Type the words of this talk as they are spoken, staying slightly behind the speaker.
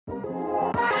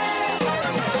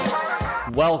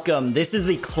Welcome. This is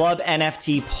the Club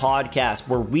NFT podcast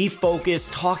where we focus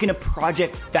talking to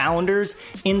project founders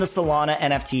in the Solana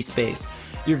NFT space.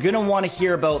 You're going to want to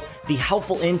hear about the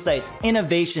helpful insights,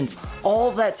 innovations,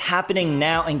 all that's happening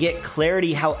now and get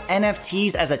clarity how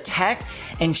NFTs as a tech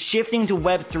and shifting to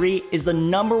Web3 is the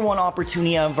number one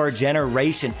opportunity of our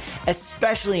generation,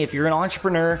 especially if you're an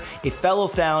entrepreneur, a fellow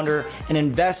founder, an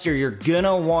investor, you're going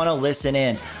to want to listen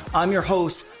in. I'm your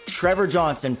host, Trevor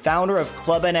Johnson, founder of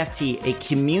Club NFT, a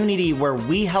community where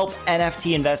we help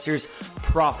NFT investors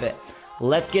profit.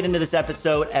 Let's get into this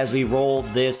episode as we roll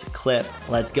this clip.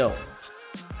 Let's go.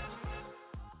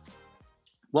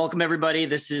 Welcome, everybody.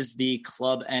 This is the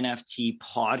Club NFT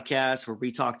podcast where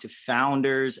we talk to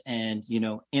founders and,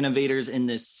 innovators in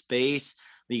this space.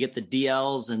 We get the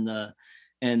DLs and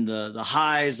the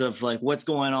highs of like what's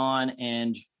going on.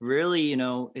 And really,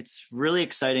 it's really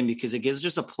exciting because it gives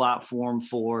just a platform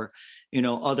for,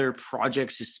 other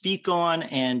projects to speak on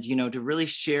and, to really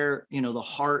share, the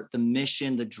heart, the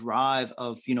mission, the drive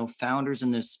of, founders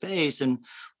in this space and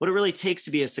what it really takes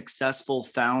to be a successful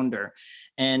founder.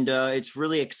 And it's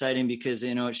really exciting because,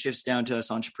 it shifts down to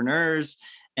us entrepreneurs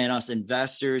and us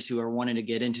investors who are wanting to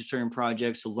get into certain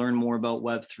projects to learn more about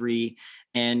Web3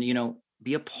 and,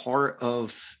 be a part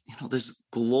of, this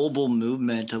global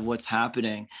movement of what's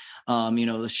happening,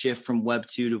 the shift from Web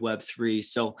 2 to Web 3.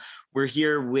 So we're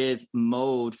here with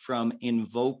Mode from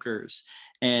Invokers,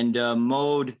 and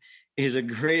Mode is a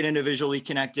great individual. We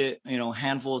connected, a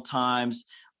handful of times,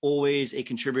 always a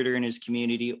contributor in his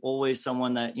community, always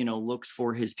someone that, looks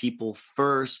for his people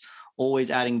first, always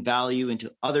adding value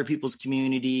into other people's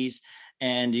communities.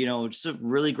 And, just a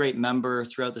really great member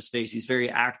throughout the space. He's very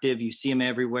active. You see him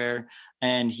everywhere.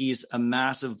 And he's a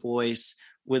massive voice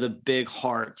with a big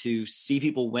heart to see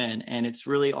people win. And it's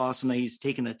really awesome that he's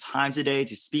taken the time today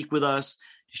to speak with us,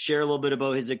 to share a little bit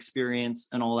about his experience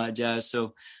and all that jazz.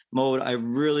 So, Mode, I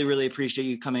really, really appreciate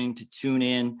you coming to tune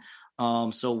in.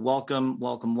 So welcome.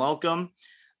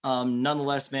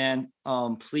 Nonetheless, man,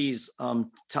 please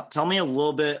tell me a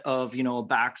little bit of, a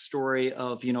backstory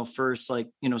of, first, like,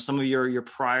 some of your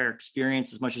prior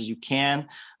experience as much as you can.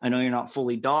 I know you're not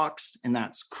fully doxxed and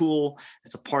that's cool.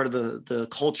 It's a part of the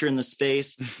culture in the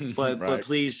space, but, Right. But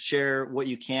please share what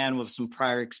you can with some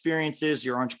prior experiences,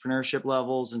 your entrepreneurship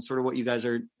levels and sort of what you guys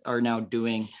are now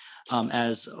doing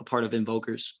as a part of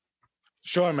Invokers.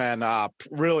 Sure, man.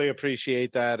 Really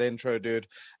appreciate that intro, dude.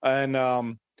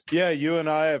 And, yeah, you and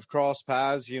I have crossed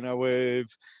paths.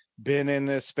 We've been in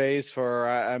this space for,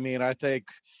 I think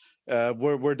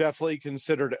we're definitely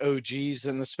considered OGs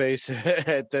in the space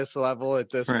at this level,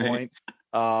 at this point.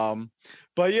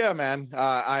 But yeah, man,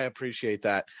 I appreciate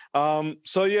that.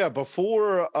 So yeah,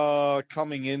 before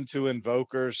coming into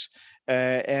Invokers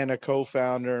and a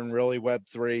co-founder and really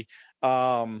Web3,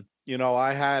 I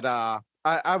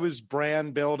was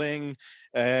brand building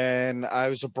and I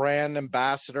was a brand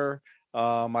ambassador.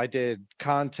 I did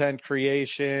content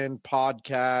creation,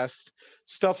 podcast,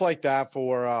 stuff like that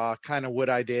for kind of what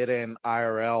I did in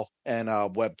IRL and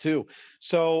Web 2.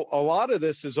 So a lot of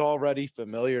this is already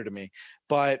familiar to me.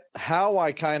 But how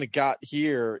I kind of got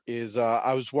here is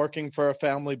I was working for a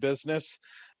family business,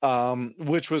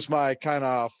 which was my kind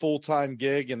of full-time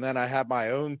gig. And then I had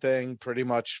my own thing pretty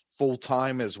much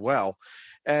full-time as well.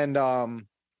 And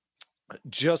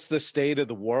just the state of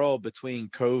the world between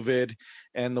COVID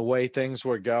and the way things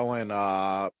were going,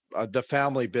 the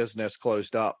family business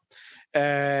closed up.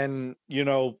 And,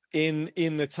 in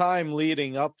the time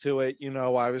leading up to it,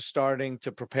 I was starting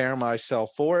to prepare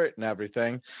myself for it and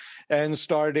everything and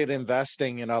started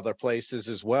investing in other places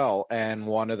as well. And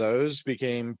one of those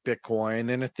became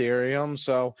Bitcoin and Ethereum.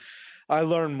 So I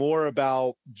learned more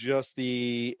about just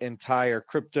the entire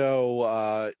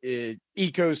crypto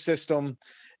ecosystem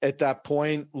at that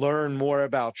point, learn more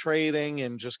about trading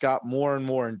and just got more and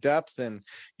more in depth. And,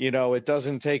 it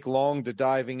doesn't take long to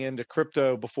diving into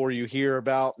crypto before you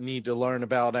need to learn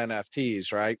about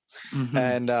NFTs, right? Mm-hmm.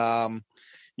 And,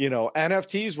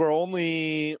 NFTs were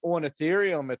only on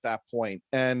Ethereum at that point.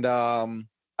 And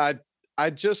I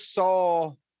just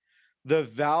saw the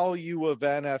value of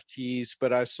NFTs,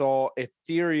 but I saw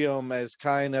Ethereum as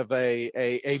kind of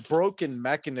a broken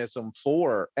mechanism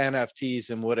for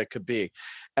NFTs and what it could be.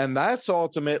 And that's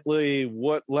ultimately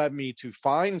what led me to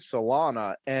find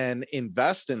Solana and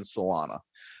invest in Solana.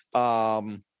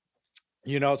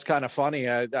 It's kind of funny.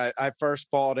 I first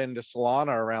bought into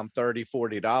Solana around $30,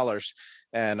 $40.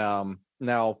 And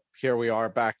now here we are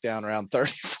back down around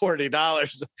 $30,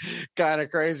 $40, kind of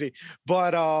crazy.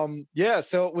 But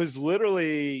so it was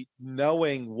literally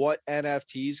knowing what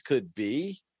NFTs could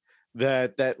be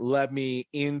that led me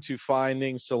into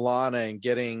finding Solana and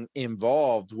getting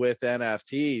involved with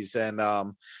NFTs, and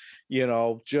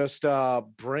just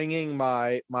bringing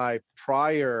my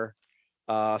prior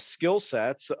skill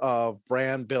sets of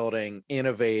brand building,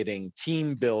 innovating,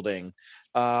 team building.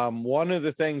 One of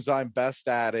the things I'm best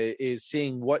at is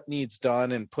seeing what needs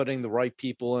done and putting the right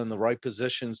people in the right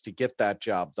positions to get that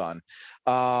job done.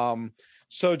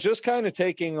 So just kind of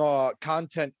taking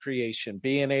content creation,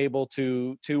 being able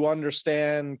to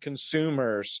understand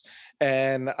consumers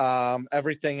and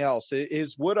everything else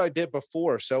is what I did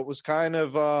before. So it was kind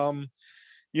of,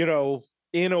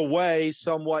 in a way,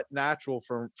 somewhat natural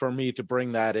for me to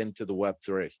bring that into the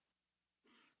Web3.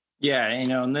 Yeah,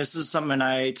 and this is something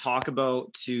I talk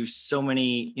about to so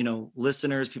many,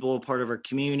 listeners, people who are part of our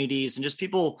communities, and just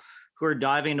people who are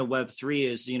diving into Web3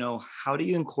 is, how do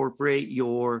you incorporate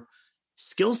your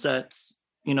skill sets,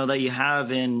 that you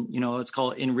have in, let's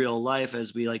call it in real life,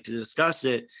 as we like to discuss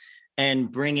it,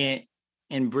 and bring it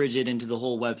and bridge it into the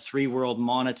whole Web3 world,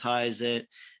 monetize it,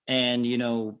 and,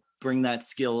 bring that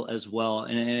skill as well.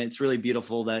 And it's really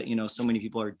beautiful that, so many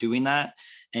people are doing that,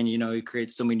 and, it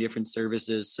creates so many different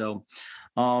services. So,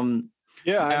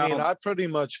 yeah, I mean, I pretty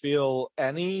much feel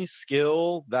any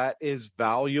skill that is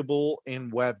valuable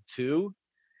in Web 2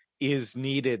 is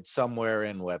needed somewhere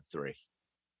in Web 3.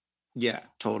 Yeah,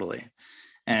 totally.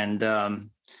 And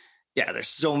there's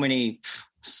so many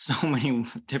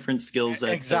different skill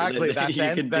sets. Exactly. That's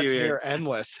near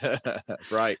endless.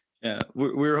 Right. Yeah, we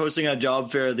were hosting a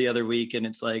job fair the other week, and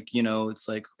it's like,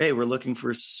 hey, we're looking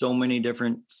for so many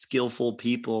different skillful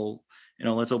people.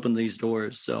 Let's open these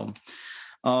doors. So,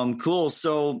 cool.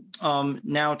 So,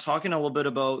 now talking a little bit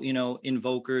about,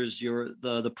 Invokers,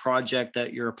 the project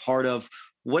that you're a part of.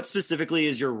 What specifically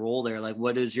is your role there? Like,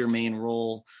 what is your main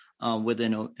role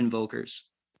within Invokers?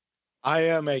 I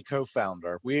am a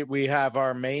co-founder. We have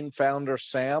our main founder,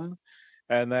 Sam,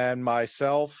 and then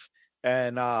myself.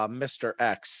 And Mr.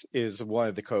 X is one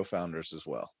of the co-founders as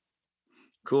well.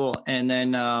 Cool. And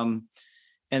then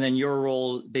your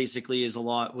role basically is a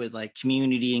lot with like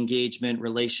community engagement,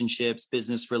 relationships,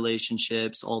 business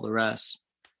relationships, all the rest.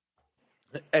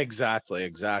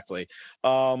 Exactly.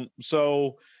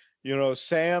 So,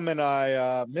 Sam and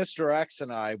I, Mr. X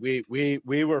and I, we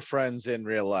were friends in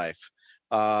real life.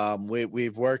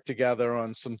 We've worked together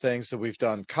on some things that we've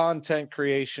done content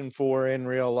creation for in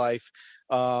real life.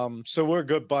 So we're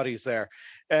good buddies there.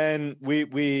 And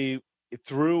we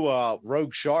through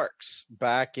Rogue Sharks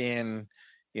back in,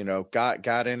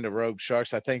 got into Rogue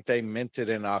Sharks. I think they minted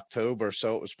in October,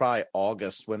 so it was probably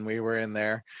August when we were in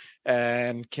there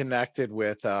and connected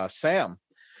with Sam.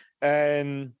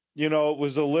 And it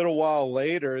was a little while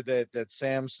later that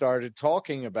Sam started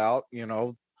talking about,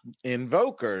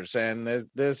 Invokers and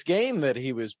this game that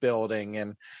he was building,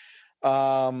 and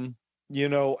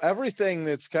everything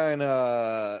that's kind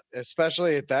of,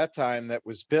 especially at that time, that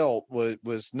was built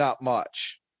was not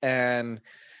much. And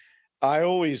I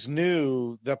always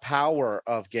knew the power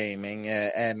of gaming,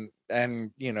 and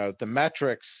the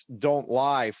metrics don't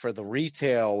lie for the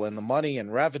retail and the money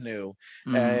and revenue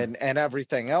and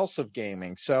everything else of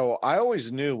gaming. So I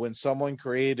always knew when someone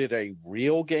created a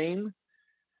real game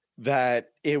that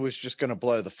it was just going to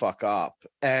blow the fuck up.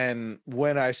 And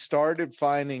when I started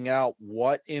finding out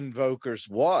what Invokers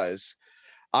was,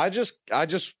 I just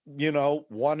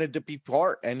wanted to be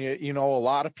part. And a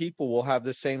lot of people will have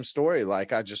the same story.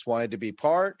 Like, I just wanted to be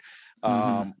part,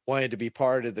 wanted to be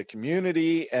part of the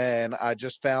community, and I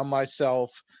just found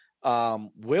myself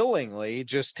willingly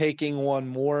just taking on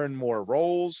more and more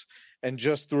roles, and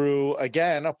just through,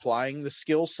 again, applying the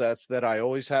skill sets that I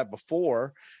always had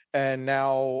before, and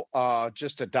now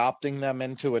just adopting them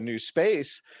into a new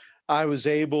space, I was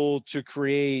able to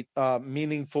create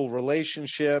meaningful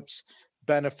relationships,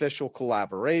 beneficial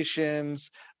collaborations,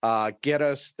 get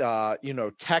us,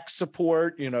 tech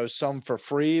support, some for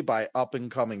free by up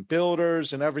and coming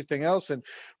builders and everything else, and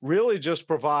really just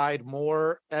provide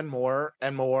more and more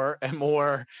and more and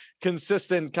more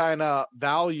consistent kind of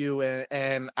value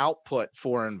and output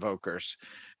for Invokers.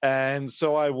 And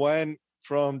so I went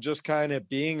from just kind of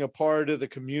being a part of the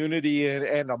community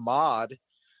and a mod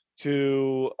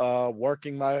to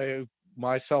working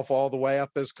myself all the way up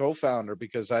as co-founder,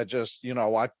 because I just,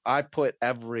 I put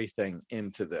everything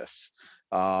into this.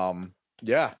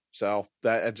 So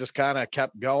that it just kind of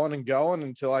kept going and going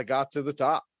until I got to the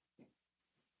top.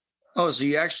 Oh, so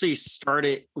you actually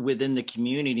started within the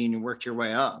community and you worked your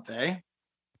way up, eh?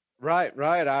 Right.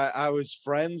 I was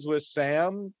friends with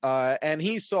Sam, and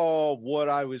he saw what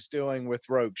I was doing with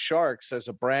Rogue Sharks as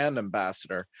a brand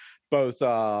ambassador, both,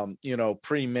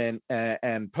 pre-mint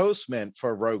and post-mint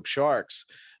for Rogue Sharks.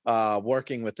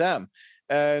 working with them.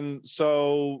 And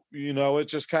so, it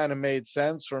just kind of made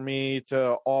sense for me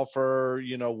to offer,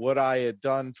 what I had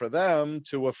done for them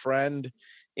to a friend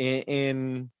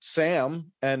in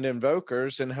Sam and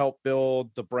Invokers, and help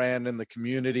build the brand and the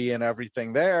community and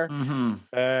everything there. Mm-hmm.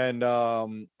 And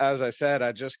as I said,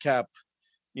 I just kept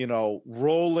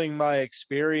rolling my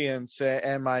experience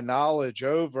and my knowledge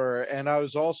over. And I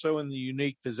was also in the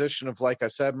unique position of, like I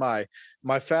said, my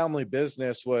family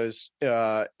business was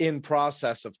in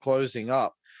process of closing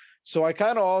up. So I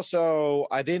kind of also,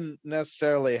 I didn't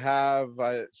necessarily have,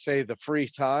 say, the free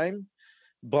time,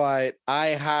 but I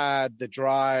had the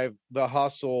drive, the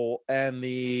hustle, and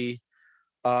the,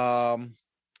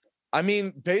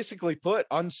 basically put,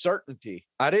 uncertainty.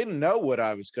 I didn't know what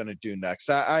I was going to do next.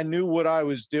 I knew what I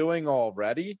was doing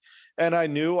already, and I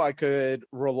knew I could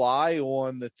rely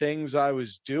on the things I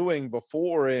was doing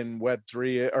before in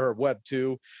Web3 or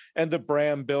Web2 and the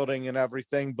brand building and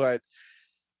everything. But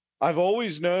I've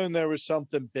always known there was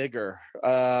something bigger,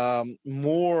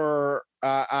 more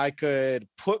I could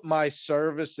put my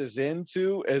services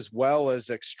into as well as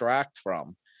extract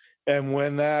from. And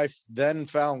when I then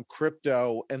found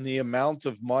crypto and the amount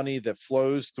of money that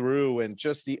flows through and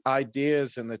just the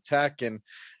ideas and the tech, and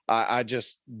I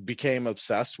just became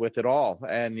obsessed with it all.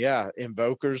 And yeah,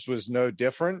 Invokers was no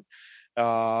different.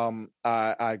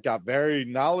 I got very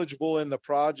knowledgeable in the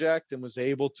project and was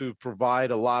able to provide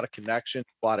a lot of connection,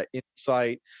 a lot of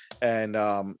insight, and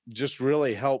just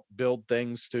really help build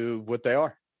things to what they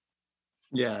are.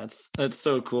 Yeah, that's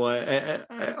so cool.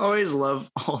 I always love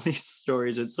all these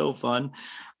stories. It's so fun.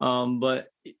 But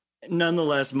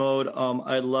nonetheless, Mode,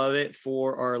 I love it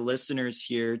for our listeners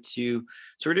here to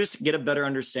sort of just get a better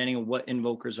understanding of what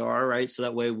invokers are, right? So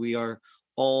that way we are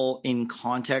all in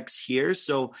context here.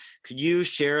 So could you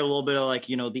share a little bit of, like,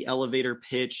 the elevator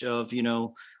pitch of,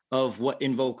 of what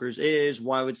invokers is?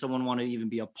 Why would someone want to even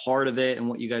be a part of it, and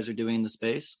what you guys are doing in the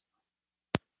space?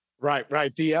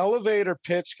 Right. The elevator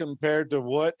pitch compared to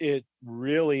what it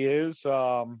really is,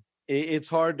 it's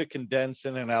hard to condense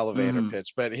in an elevator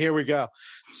pitch, but here we go.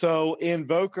 So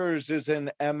Invokers is an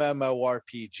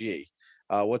MMORPG.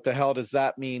 What the hell does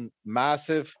that mean?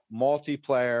 Massive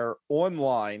multiplayer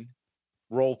online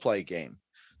role play game.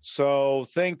 So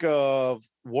think of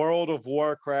World of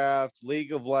Warcraft,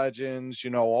 League of Legends,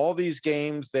 all these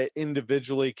games that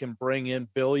individually can bring in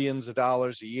billions of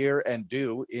dollars a year and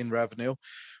do in revenue.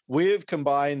 We've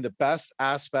combined the best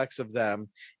aspects of them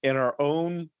in our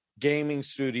own gaming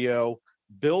studio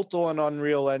built on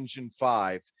Unreal Engine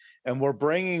 5. And we're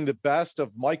bringing the best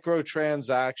of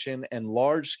microtransaction and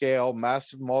large-scale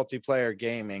massive multiplayer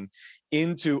gaming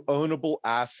into ownable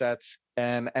assets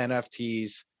and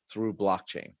NFTs through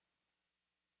blockchain.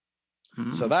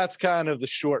 So that's kind of the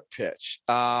short pitch.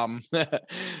 Now,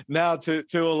 to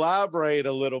elaborate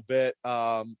a little bit,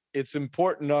 it's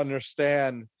important to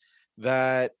understand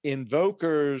that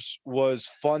Invokers was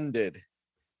funded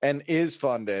and is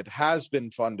funded, has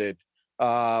been funded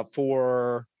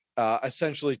for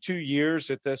essentially 2 years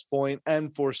at this point,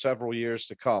 and for several years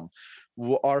to come.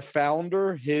 Our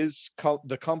founder,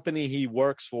 the company he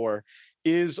works for,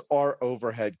 is our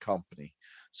overhead company.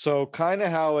 So kind of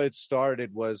how it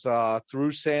started was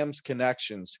through Sam's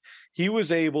connections. He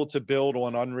was able to build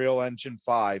on Unreal Engine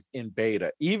 5 in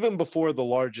beta, even before the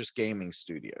largest gaming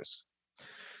studios.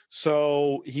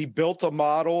 So he built a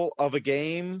model of a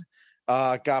game,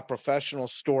 got professional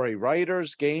story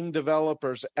writers, game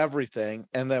developers, everything,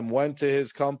 and then went to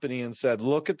his company and said,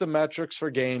 look at the metrics for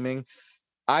gaming.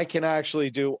 I can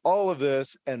actually do all of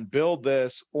this and build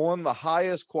this on the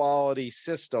highest quality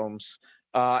systems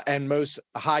and most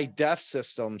high def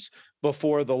systems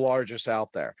before the largest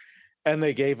out there. And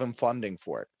they gave him funding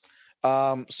for it.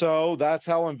 So that's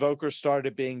how Invoker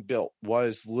started being built,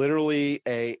 was literally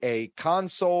a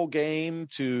console game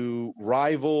to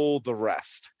rival the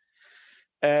rest.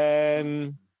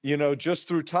 And, just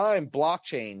through time,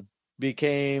 blockchain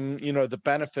became, the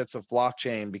benefits of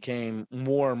blockchain became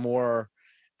more and more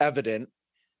evident.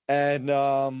 And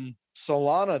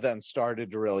Solana then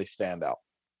started to really stand out.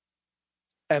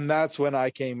 And that's when I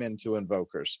came into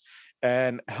Invokers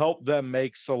and helped them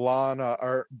make Solana,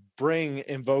 or bring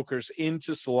Invokers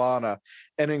into Solana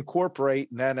and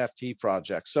incorporate an NFT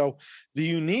project. So the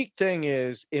unique thing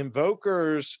is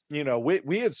Invokers,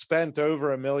 we had spent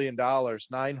over $1 million,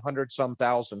 900 some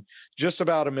thousand, just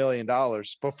about $1 million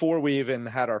before we even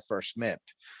had our first mint.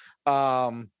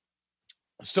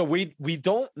 So we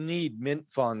don't need mint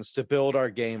funds to build our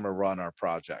game or run our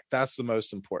project. That's the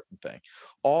most important thing.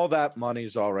 All that money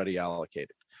is already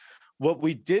allocated. What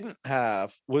we didn't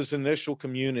have was initial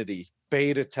community,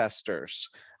 beta testers,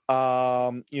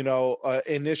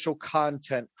 initial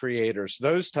content creators,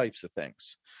 those types of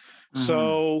things. Mm-hmm.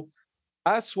 So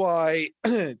that's why,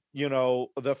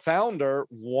 the founder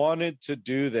wanted to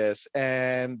do this.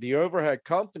 And the overhead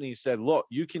company said, look,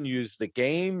 you can use the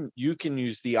game, you can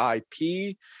use the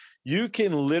IP, you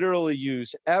can literally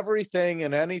use everything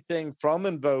and anything from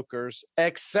Invokers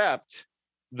except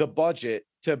the budget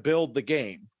to build the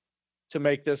game to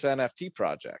make this NFT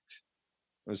project.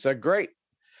 I said, great.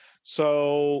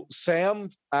 So Sam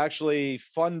actually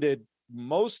funded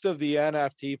most of the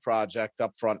NFT project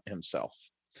up front himself.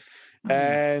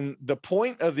 And the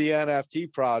point of the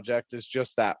NFT project is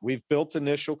just that. We've built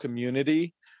initial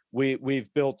community.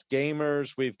 We've built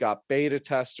gamers. We've got beta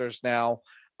testers now.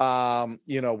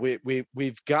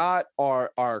 We've got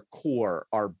our core,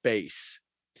 our base.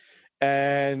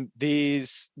 And the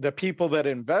people that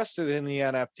invested in the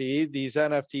NFT, these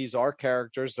NFTs are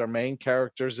characters, they're main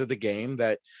characters of the game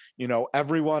that,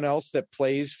 everyone else that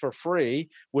plays for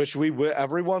free, which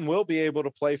everyone will be able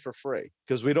to play for free,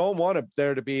 because we don't want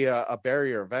there to be a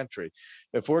barrier of entry.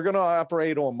 If we're going to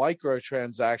operate on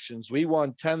microtransactions, we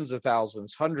want tens of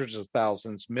thousands, hundreds of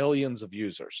thousands, millions of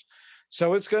users.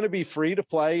 So it's going to be free to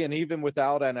play, and even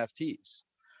without NFTs.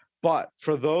 But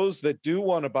for those that do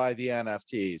want to buy the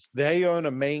NFTs, they own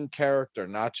a main character,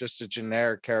 not just a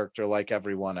generic character like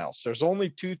everyone else. There's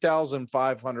only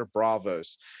 2,500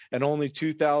 Bravos and only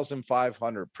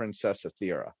 2,500 Princess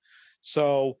Aethera.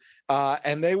 So,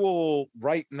 and they will,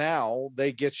 right now,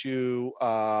 they get you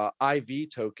IV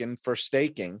token for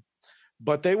staking,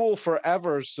 but they will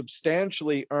forever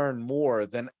substantially earn more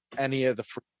than any of the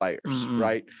free players,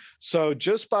 right? So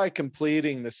just by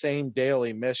completing the same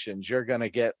daily missions, you're going to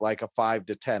get like a 5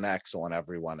 to 10x on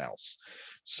everyone else.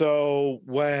 So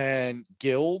when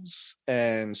guilds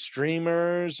and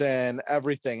streamers and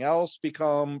everything else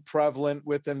become prevalent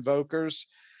with invokers,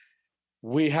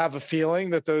 we have a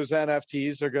feeling that those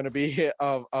NFTs are going to be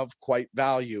of quite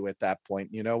value at that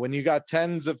point. When you got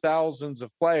tens of thousands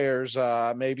of players,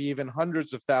 maybe even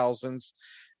hundreds of thousands,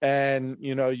 and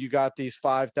you got these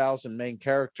 5,000 main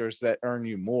characters that earn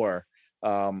you more,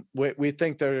 we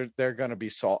think they're going to be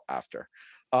sought after.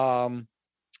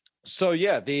 So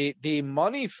yeah, the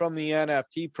money from the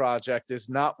NFT project is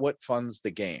not what funds the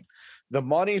game. The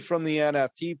money from the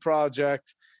NFT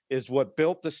project is what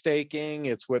built the staking.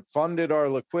 It's what funded our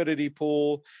liquidity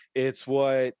pool. It's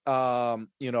what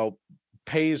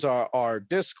pays our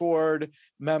Discord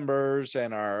members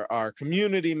and our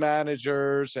community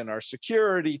managers and our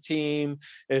security team.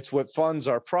 It's what funds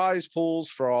our prize pools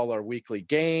for all our weekly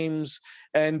games,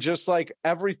 and just like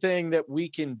everything that we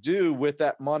can do with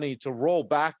that money to roll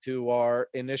back to our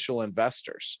initial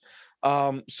investors.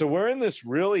 So we're in this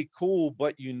really cool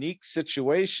but unique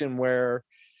situation where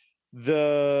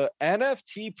the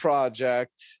NFT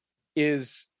project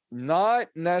is not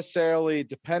necessarily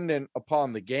dependent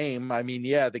upon the game. I mean,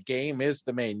 yeah, the game is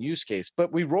the main use case,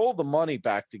 but we roll the money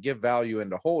back to give value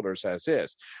into holders as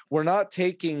is. We're not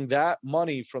taking that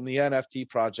money from the NFT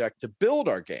project to build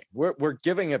our game. We're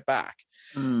giving it back.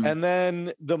 And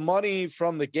then the money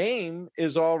from the game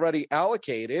is already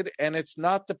allocated, and it's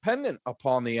not dependent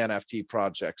upon the NFT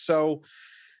project. So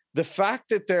the fact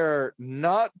that they're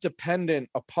not dependent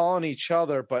upon each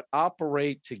other but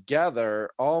operate together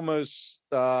almost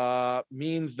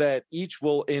means that each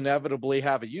will inevitably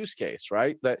have a use case,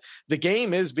 right? That the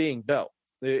game is being built.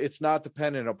 It's not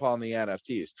dependent upon the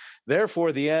NFTs.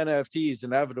 Therefore, the NFTs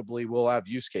inevitably will have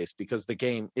use case because the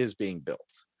game is being built.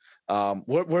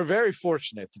 We're very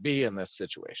fortunate to be in this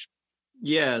situation.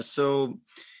 Yeah. So,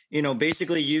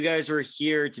 basically you guys were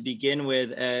here to begin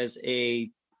with as a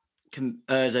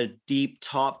deep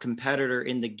top competitor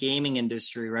in the gaming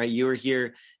industry, right? You were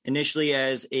here initially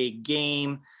as a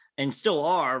game, and still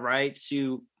are, right,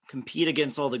 to compete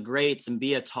against all the greats and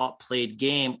be a top played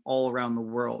game all around the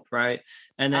world, right?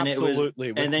 And then Absolutely.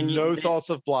 it was, and then thoughts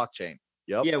of blockchain.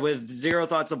 Yep. Yeah, with zero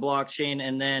thoughts of blockchain,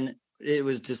 and then it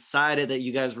was decided that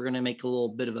you guys were going to make a little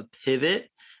bit of a pivot,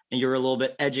 and you're a little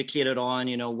bit educated on,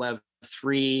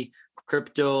 Web3,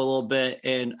 crypto a little bit,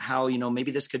 and how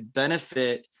maybe this could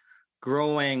benefit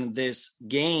growing this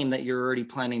game that you're already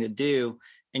planning to do,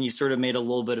 and you sort of made a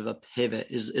little bit of a pivot.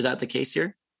 Is that the case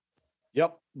here?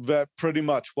 Yep, that pretty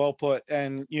much. Well put.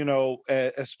 And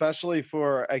especially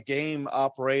for a game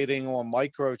operating on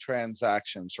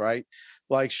microtransactions, right?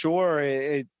 Like, sure,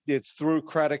 it's through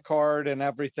credit card and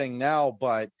everything now,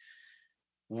 but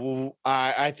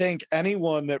I think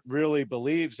anyone that really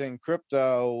believes in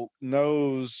crypto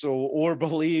knows or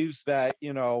believes that,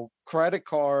 credit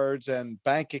cards and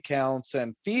bank accounts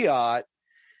and fiat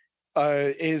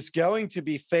is going to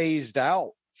be phased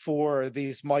out for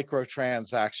these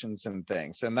microtransactions and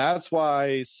things. And that's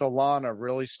why Solana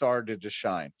really started to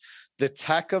shine. The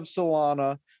tech of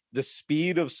Solana, the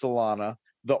speed of Solana,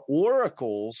 the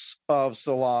oracles of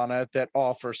Solana that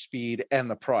offer speed, and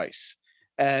the price.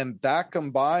 And that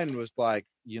combined was like,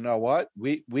 you know what?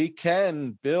 We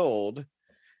can build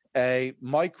a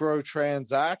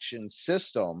microtransaction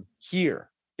system here.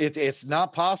 It's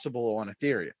not possible on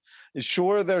Ethereum.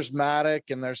 Sure, there's Matic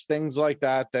and there's things like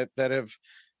that have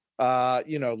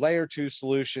layer 2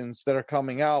 solutions that are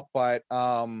coming out, but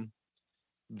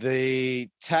the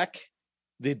tech,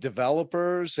 the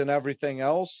developers, and everything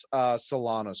else,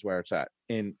 Solana's where it's at,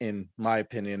 in my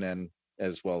opinion, and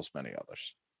as well as many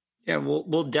others. Yeah,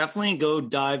 we'll definitely go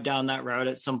dive down that route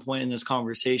at some point in this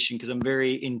conversation, because I'm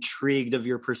very intrigued of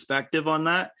your perspective on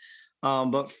that.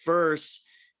 But first,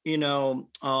 you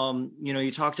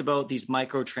talked about these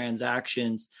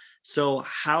microtransactions. So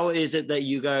how is it that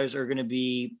you guys are going to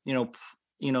be,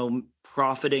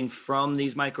 profiting from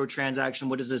these microtransactions?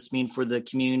 What does this mean for the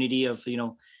community of,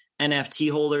 NFT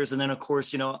holders? And then, of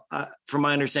course, from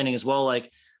my understanding as well,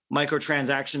 like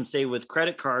microtransactions, say with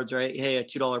credit cards, right? Hey, a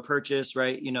 $2 purchase,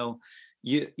 right?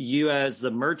 You as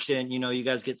the merchant, you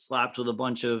guys get slapped with a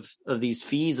bunch of these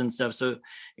fees and stuff. So,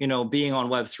 being on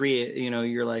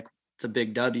Web3, you're like, it's a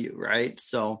big W, right?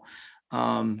 So,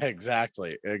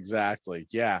 exactly.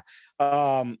 Yeah.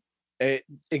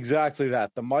 Exactly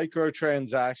that. The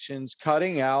microtransactions,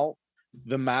 cutting out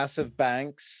the massive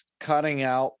banks, cutting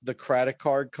out the credit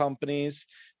card companies,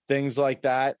 things like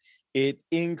that. It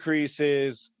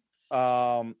increases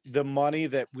the money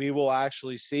that we will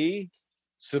actually see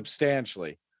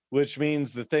substantially, which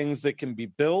means the things that can be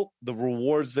built, the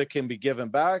rewards that can be given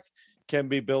back, can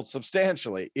be built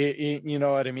substantially. You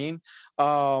know what I mean?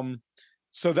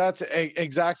 So that's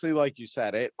exactly like you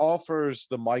said. It offers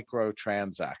the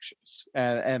microtransactions,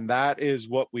 and that is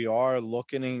what we are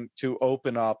looking to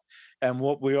open up, and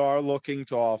what we are looking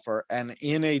to offer, and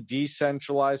in a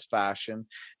decentralized fashion.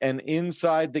 And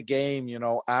inside the game,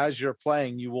 as you're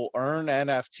playing, you will earn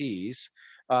NFTs.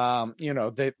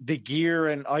 The gear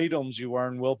and items you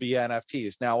earn will be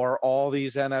NFTs. Now, are all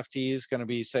these NFTs going to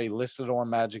be, say, listed on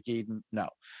Magic Eden? No,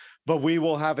 but we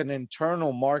will have an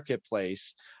internal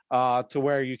marketplace to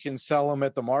where you can sell them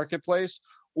at the marketplace,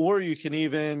 or you can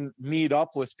even meet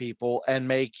up with people and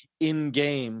make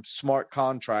in-game smart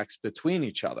contracts between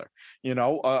each other.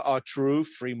 A true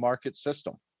free market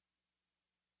system.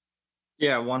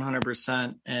 Yeah,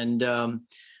 100%. And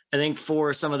I think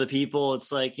for some of the people,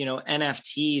 it's like,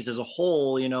 NFTs as a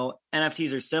whole,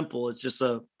 NFTs are simple. It's just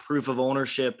a proof of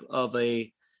ownership of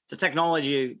it's a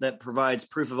technology that provides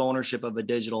proof of ownership of a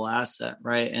digital asset,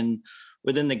 right? And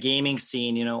within the gaming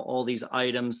scene, all these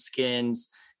items, skins,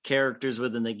 characters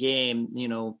within the game,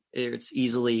 it's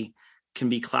easily can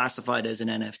be classified as an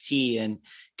NFT and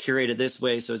curated this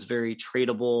way. So it's very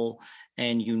tradable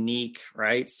and unique,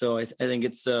 right? So I think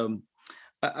it's,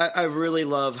 I really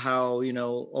love how, a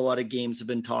lot of games have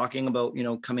been talking about,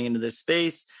 coming into this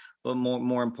space, but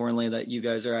more importantly, that you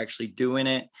guys are actually doing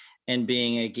it and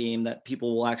being a game that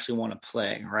people will actually want to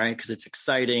play, right? Because it's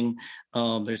exciting.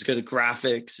 There's good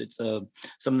graphics. It's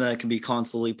something that can be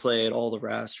constantly played, all the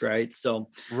rest, right? So,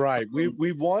 right.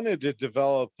 We wanted to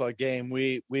develop a game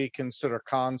we consider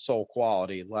console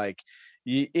quality, like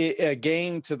a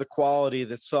game to the quality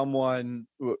that someone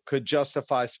could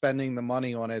justify spending the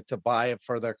money on it to buy it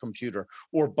for their computer,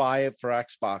 or buy it for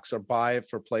Xbox, or buy it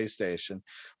for PlayStation.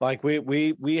 Like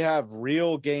we have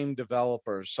real game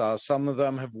developers. Some of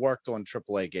them have worked on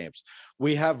AAA games.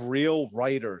 We have real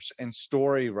writers and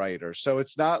story writers. So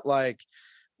it's not like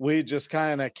we just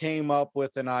kind of came up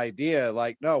with an idea.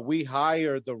 Like, no, we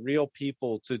hire the real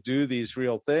people to do these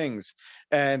real things.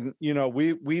 And,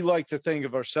 we like to think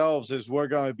of ourselves as we're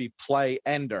going to be play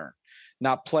and earn,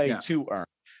 not play to earn.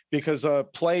 Because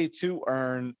play to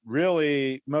earn,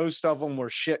 really, most of them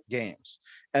were shit games.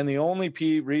 And the only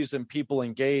reason people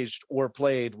engaged or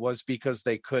played was because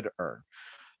they could earn.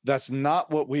 That's not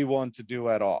what we want to do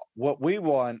at all. What we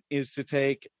want is to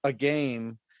take a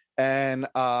game and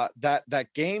that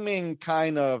gaming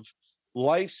kind of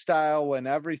lifestyle and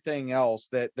everything else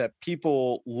that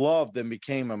people loved and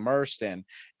became immersed in,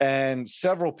 and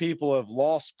several people have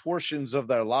lost portions of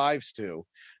their lives to,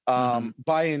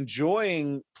 by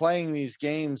enjoying playing these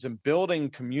games and building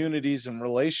communities and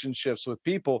relationships with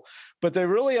people, but they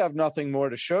really have nothing more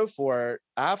to show for it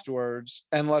afterwards,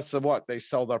 unless they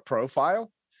sell their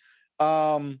profile.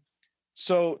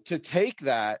 So to take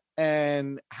that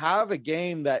and have a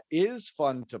game that is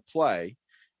fun to play,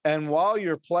 and while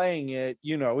you're playing it,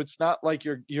 it's not like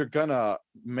you're gonna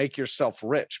make yourself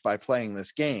rich by playing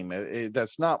this game.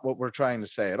 That's not what we're trying to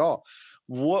say at all.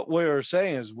 what we're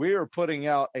saying is we are putting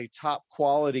out a top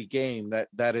quality game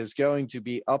that is going to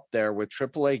be up there with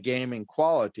AAA gaming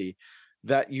quality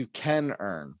that you can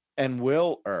earn and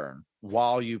will earn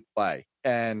while you play.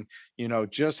 And,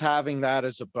 just having that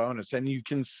as a bonus, and you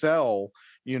can sell,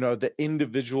 the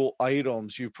individual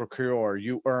items you procure,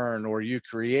 you earn, or you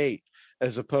create,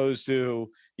 as opposed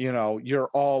to, you're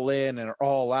all in and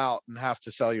all out and have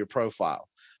to sell your profile.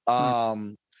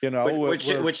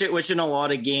 Which in a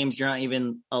lot of games you're not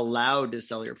even allowed to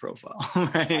sell your profile,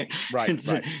 right?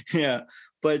 Right. Yeah.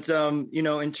 But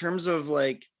in terms of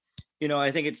like,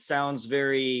 I think it sounds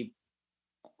very,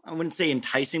 I wouldn't say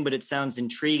enticing, but it sounds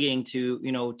intriguing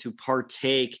to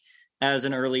partake as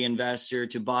an early investor,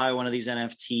 to buy one of these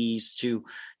NFTs, to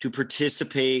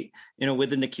participate,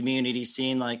 within the community,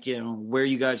 seeing like, where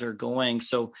you guys are going.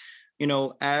 So,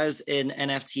 as an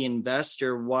NFT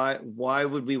investor, why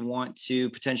would we want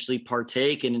to potentially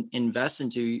partake and invest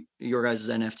into your guys'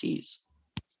 NFTs?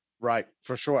 Right,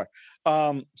 for sure.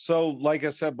 So like I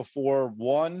said before,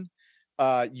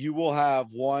 you will have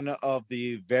one of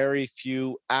the very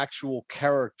few actual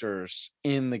characters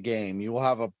in the game. You will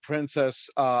have a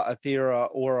Princess Aethera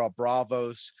or a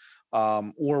Bravos,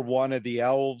 or one of the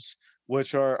elves,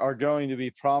 which are going to be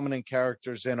prominent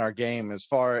characters in our game,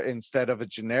 instead of a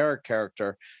generic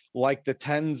character like the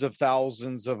tens of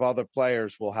thousands of other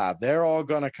players will have. They're all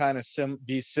going to kind of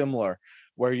be similar,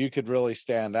 where you could really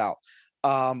stand out.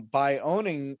 By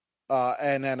owning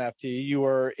an NFT, you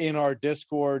are in our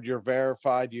Discord, you're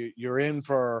verified, you're in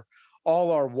for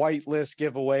all our whitelist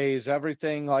giveaways,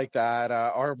 everything like that,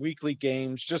 our weekly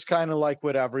games, just kind of like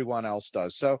what everyone else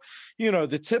does. So,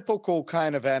 the typical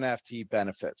kind of NFT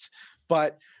benefits.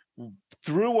 But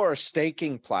through our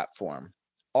staking platform,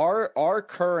 our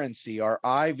currency, our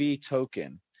IV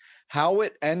token, how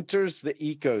it enters the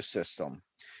ecosystem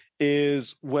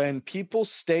is when people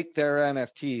stake their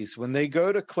NFTs, when they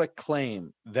go to click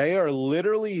claim, they are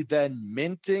literally then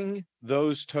minting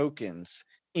those tokens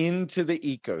into the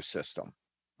ecosystem,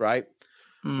 right?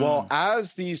 Well,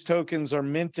 as these tokens are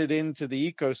minted into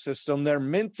the ecosystem, they're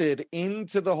minted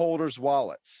into the holders'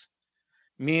 wallets,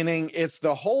 meaning it's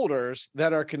the holders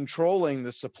that are controlling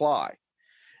the supply.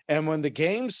 And when the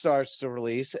game starts to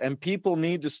release and people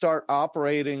need to start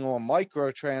operating on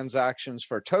microtransactions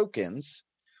for tokens,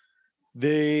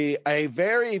 a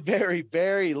very, very,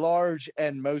 very large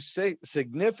and most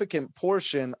significant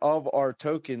portion of our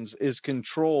tokens is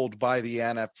controlled by the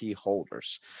NFT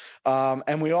holders.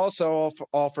 And we also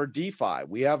offer DeFi.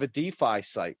 We have a DeFi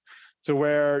site to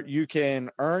where you can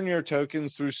earn your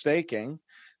tokens through staking.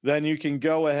 Then you can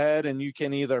go ahead and you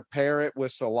can either pair it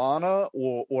with Solana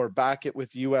or back it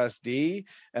with USD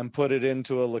and put it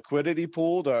into a liquidity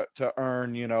pool to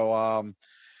earn,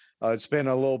 it's been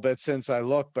a little bit since I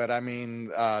looked, but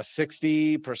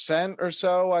 60% or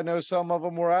so, I know some of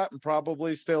them were at and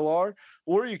probably still are.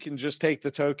 Or you can just take the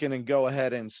token and go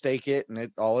ahead and stake it, and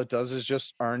all it does is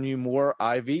just earn you more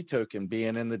IV token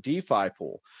being in the DeFi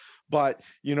pool. But,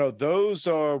 those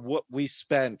are what we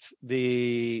spent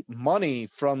the money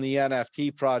from the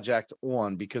NFT project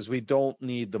on, because we don't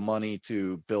need the money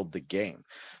to build the game.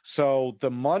 So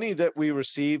the money that we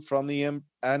received from the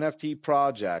NFT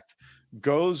project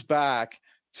goes back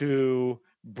to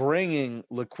bringing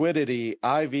liquidity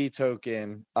IV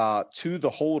token to the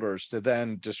holders to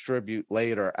then distribute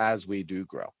later as we do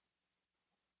grow.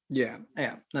 Yeah,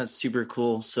 that's super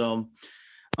cool. So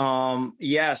so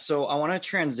I want to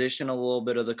transition a little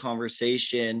bit of the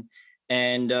conversation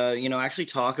and actually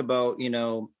talk about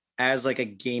as like a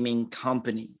gaming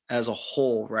company as a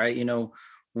whole, right?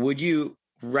 Would you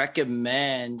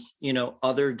recommend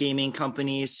other gaming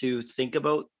companies to think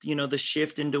about the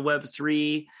shift into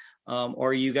Web3, or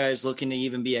are you guys looking to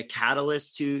even be a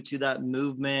catalyst to that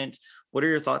movement? What are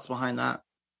your thoughts behind that?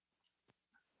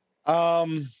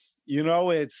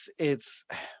 It's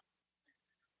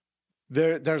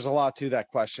there's a lot to that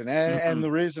question, and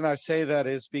the reason I say that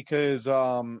is because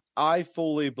I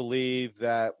fully believe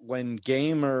that when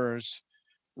gamers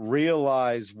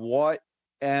realize what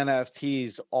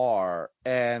NFTs are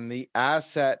and the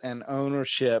asset and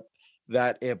ownership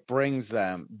that it brings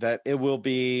them, that it will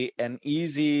be an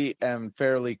easy and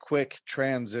fairly quick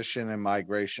transition and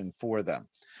migration for them.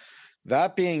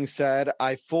 That being said,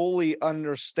 I fully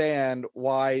understand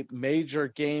why major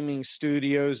gaming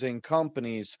studios and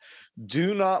companies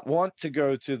do not want to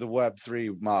go to the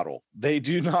Web3 model. They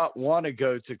do not want to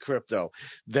go to crypto.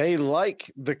 They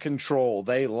like the control.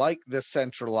 They like the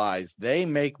centralized. They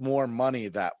make more money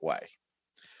that way.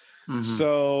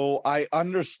 So I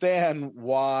understand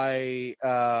why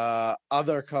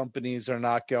other companies are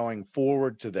not going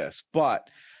forward to this. But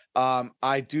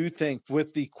I do think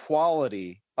with the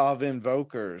quality of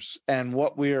invokers and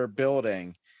what we are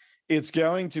building, it's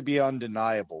going to be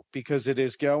undeniable because it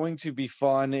is going to be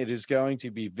fun. It is going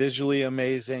to be visually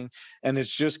amazing. And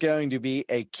it's just going to be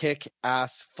a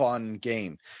kick-ass fun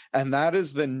game. And that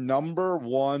is the number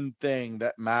one thing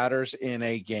that matters in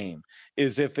a game,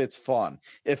 is if it's fun.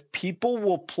 If people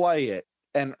will play it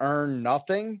and earn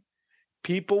nothing,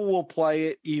 people will play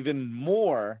it even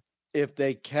more if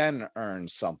they can earn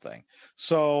something.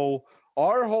 So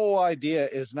our whole idea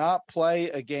is not play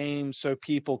a game so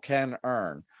people can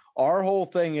earn. Our whole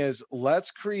thing is,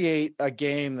 let's create a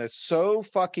game that's so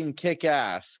fucking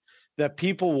kick-ass that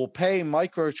people will pay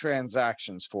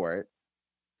microtransactions for it.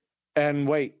 And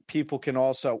wait, people can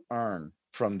also earn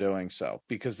from doing so,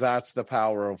 because that's the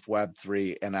power of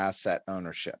Web3 and asset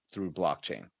ownership through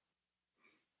blockchain.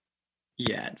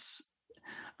 Yeah,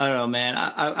 I don't know, man.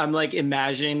 I'm like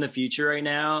imagining the future right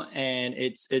now, and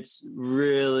it's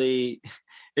really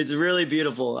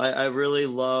beautiful. I really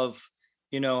love,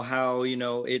 how,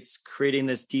 it's creating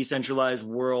this decentralized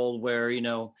world where,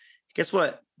 guess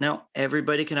what? Now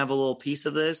everybody can have a little piece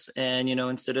of this. And,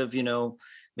 instead of,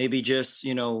 maybe just,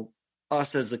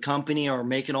 us as the company or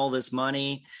making all this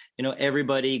money,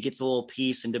 everybody gets a little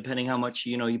piece. And depending how much,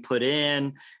 you put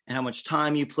in and how much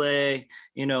time you play,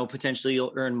 potentially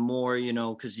you'll earn more,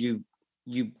 because you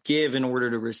give in order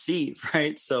to receive,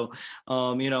 right? So,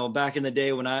 back in the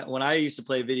day when I used to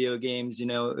play video games, it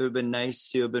would have been nice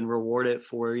to have been rewarded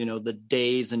for, the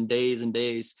days and days and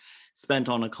days spent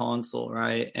on a console,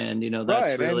 right? And,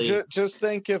 that's right. really... And just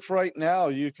think if right now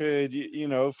you could,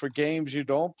 for games you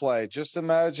don't play, just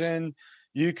imagine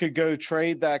you could go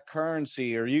trade that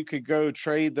currency, or you could go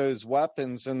trade those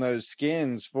weapons and those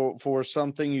skins for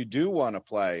something you do want to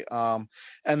play.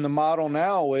 And the model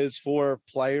now is for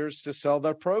players to sell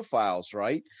their profiles,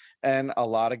 right? And a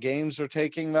lot of games are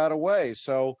taking that away.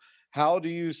 So how do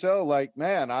you sell? Like,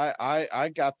 man,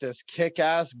 I got this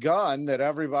kick-ass gun that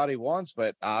everybody wants,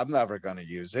 but I'm never going to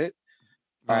use it.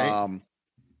 Right.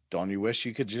 Don't you wish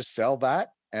you could just sell that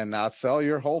and not sell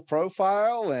your whole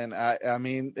profile? And I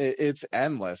mean, it's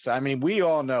endless. I mean, we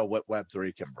all know what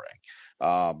Web3 can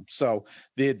bring. So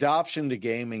the adoption to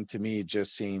gaming, to me,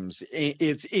 just seems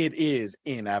it is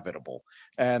inevitable.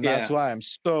 And that's Yeah. why I'm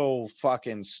so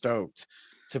fucking stoked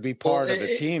to be part of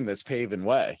a team that's paving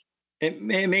way. It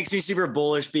makes me super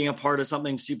bullish being a part of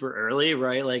something super early,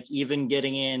 right? Like even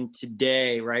getting in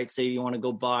today, right? Say you want to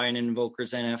go buy an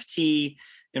Invoker's NFT,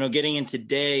 getting in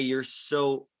today, you're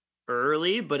so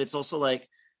early, but it's also like,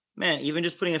 man, even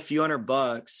just putting a few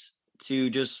 $100 to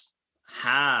just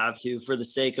for the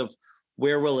sake of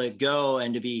where will it go,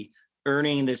 and to be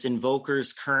earning this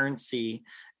Invoker's currency.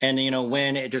 And,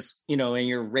 when it just, and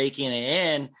you're raking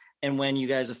it in, and when you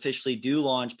guys officially do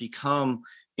launch, become,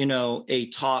 a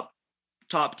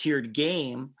top tiered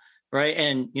game, right?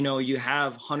 And, you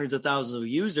have hundreds of thousands of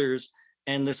users.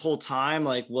 And this whole time,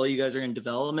 like, while you guys are in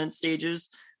development stages,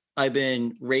 I've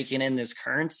been raking in this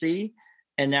currency,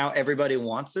 and now everybody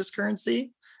wants this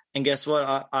currency. And guess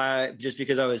what? I just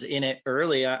because I was in it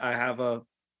early, I have a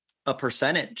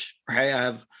percentage, right? I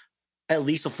have at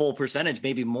least a full percentage,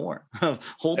 maybe more,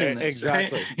 of holding this.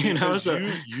 Exactly. Right? So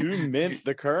you mint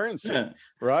the currency, yeah.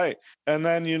 Right? And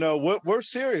then we're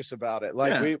serious about it.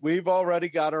 Like we've already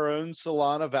got our own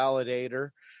Solana validator.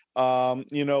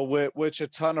 Which a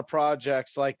ton of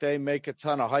projects, like, they make a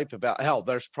ton of hype about. Hell,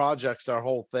 there's projects, our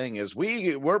whole thing is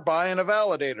we're buying a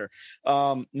validator.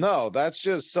 No, that's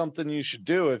just something you should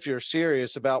do if you're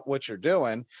serious about what you're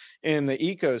doing in the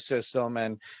ecosystem.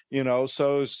 And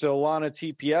so Solana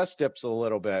TPS dips a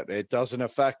little bit. It doesn't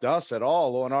affect us at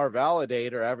all on our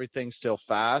validator. Everything's still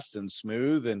fast and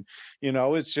smooth, and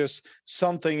it's just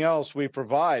something else we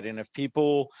provide. And if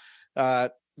people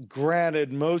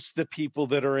granted, most of the people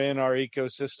that are in our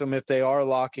ecosystem, if they are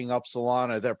locking up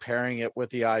Solana, they're pairing it with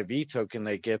the IV token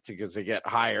they get, because they get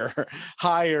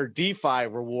higher DeFi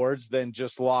rewards than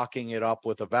just locking it up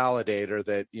with a validator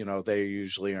that, they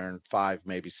usually earn 5,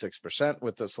 maybe 6%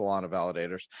 with the Solana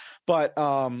validators. But,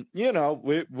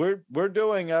 we're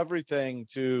doing everything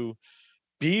to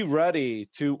be ready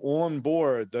to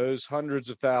onboard those hundreds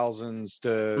of thousands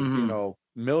to,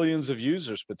 millions of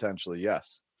users potentially.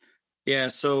 Yes. Yeah.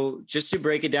 So just to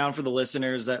break it down for the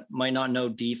listeners that might not know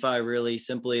DeFi really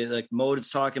simply, like Mode is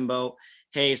talking about,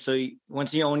 hey, so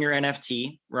once you own your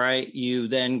NFT, right, you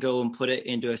then go and put it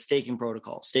into a staking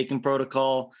protocol. Staking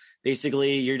protocol,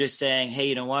 basically you're just saying, hey,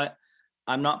 you know what?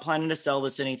 I'm not planning to sell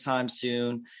this anytime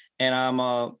soon. And I'm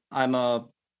a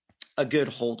good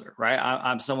holder, right?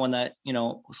 I'm someone that,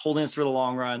 is holding this for the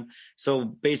long run. So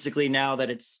basically now that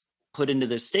it's put into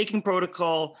the staking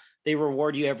protocol, they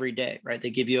reward you every day, right?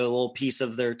 They give you a little piece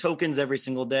of their tokens every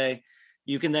single day.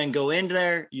 You can then go in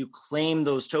there, you claim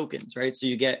those tokens, right? So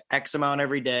you get X amount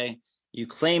every day, you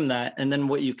claim that. And then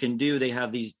what you can do, they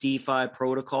have these DeFi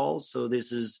protocols. So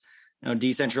this is,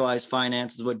 decentralized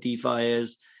finance is what DeFi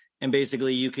is. And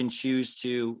basically you can choose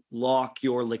to lock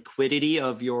your liquidity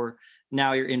of your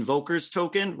Invoker's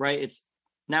token, right? It's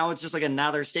just like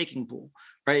another staking pool,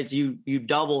 right? It's you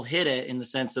double hit it in the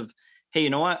sense of, hey,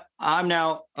 you know what? I'm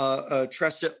now a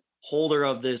trusted holder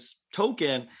of this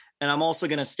token, and I'm also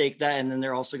going to stake that. And then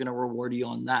they're also going to reward you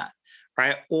on that,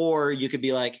 right? Or you could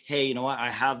be like, hey, you know what?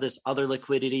 I have this other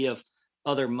liquidity of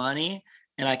other money,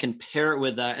 and I can pair it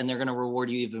with that, and they're going to reward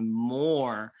you even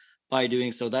more by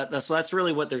doing so. That's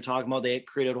really what they're talking about. They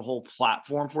created a whole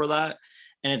platform for that,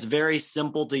 and it's very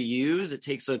simple to use. It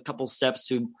takes a couple steps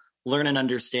to learn and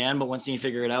understand, but once you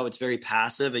figure it out, it's very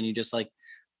passive, and you just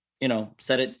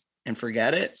set it and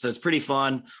forget it. So it's pretty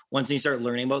fun once you start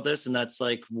learning about this, and that's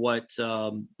like what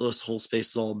this whole space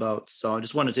is all about. So I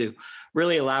just wanted to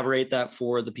really elaborate that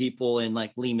for the people in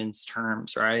like layman's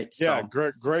terms, right? Yeah,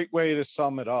 great way to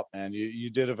sum it up, man.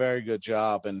 You did a very good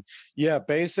job. And yeah,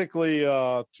 basically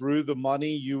through the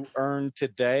money you earn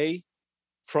today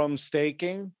from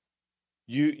staking,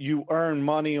 you earn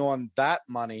money on that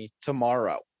money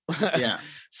tomorrow. Yeah.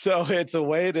 So it's a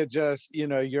way to just,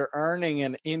 you're earning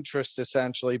an interest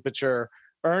essentially, but you're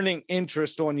earning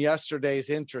interest on yesterday's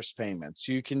interest payments.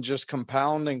 You can just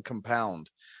compound and compound.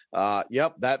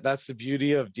 Yep, that's the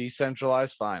beauty of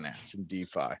decentralized finance and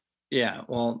DeFi. Yeah.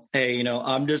 Well, hey,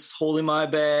 I'm just holding my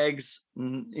bags,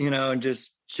 and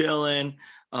just chilling.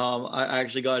 I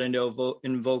actually got into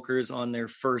Invokers on their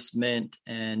first mint,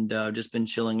 and just been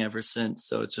chilling ever since.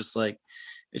 So it's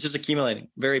just accumulating,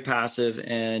 very passive,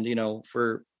 and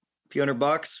for a few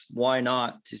 $100, why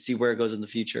not, to see where it goes in the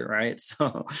future, right?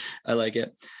 So I like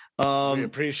it. We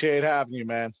appreciate having you,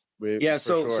 man.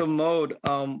 So Mode,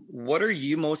 what are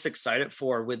you most excited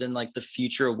for within like the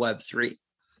future of Web3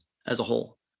 as a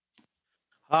whole?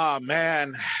 Oh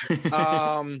man,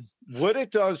 what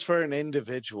it does for an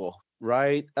individual,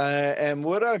 right? And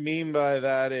what I mean by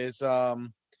that is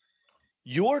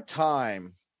your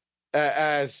time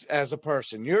as a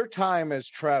person, your time as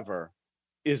Trevor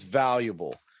is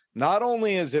valuable. Not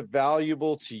only is it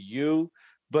valuable to you,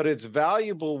 but it's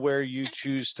valuable where you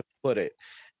choose to put it.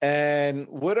 And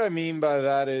what I mean by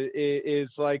that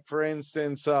is like, for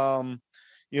instance, Spotify.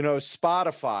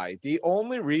 The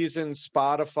only reason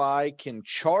Spotify can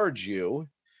charge you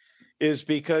is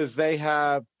because they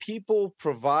have people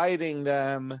providing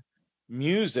them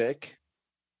music.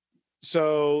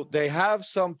 So they have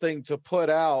something to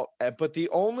put out, but the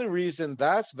only reason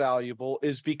that's valuable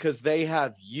is because they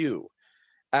have you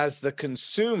as the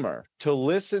consumer to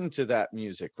listen to that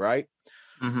music, right?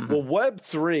 Mm-hmm. Well,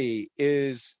 Web3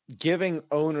 is giving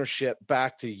ownership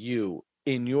back to you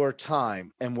in your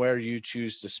time and where you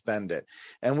choose to spend it.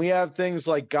 And we have things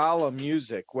like Gala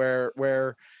Music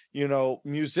where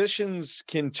musicians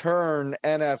can turn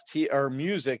NFT or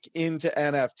music into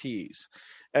NFTs.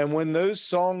 And when those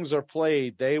songs are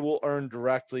played, they will earn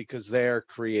directly because they're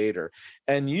creator.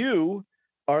 And you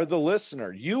are the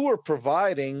listener. You are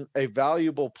providing a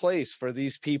valuable place for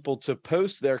these people to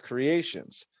post their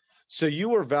creations. So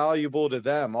you are valuable to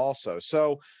them also.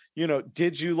 So,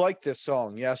 did you like this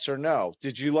song? Yes or no?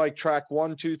 Did you like track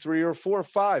 1, 2, 3, or 4,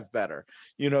 5 better?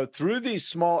 Through these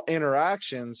small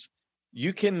interactions,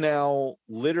 you can now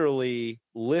literally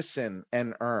listen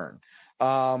and earn.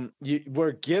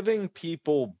 We're giving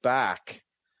people back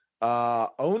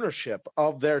ownership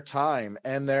of their time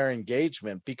and their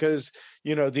engagement because,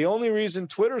 the only reason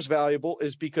Twitter's valuable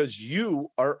is because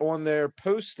you are on there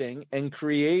posting and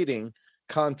creating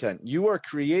content. You are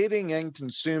creating and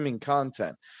consuming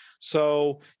content.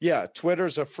 So yeah,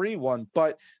 Twitter's a free one,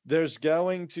 but there's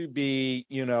going to be,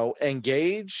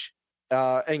 engage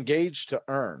to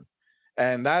earn.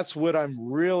 And that's what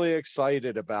I'm really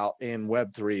excited about in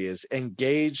Web3 is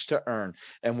engage to earn.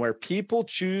 And where people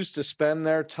choose to spend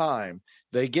their time,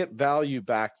 they get value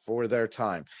back for their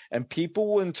time. And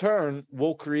people in turn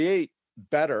will create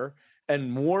better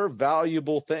and more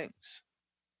valuable things.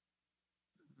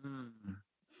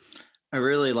 I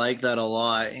really like that a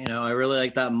lot. I really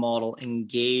like that model,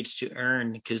 engage to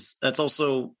earn, because that's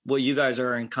also what you guys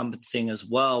are encompassing as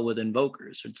well with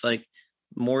Invokers. It's like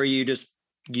more you just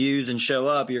use and show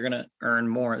up, you're going to earn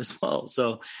more as well.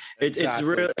 So it's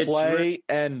really play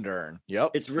and earn.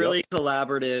 Yep. It's really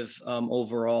collaborative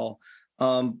overall.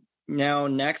 Now,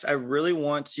 next, I really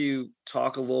want to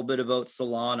talk a little bit about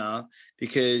Solana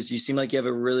because you seem like you have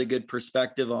a really good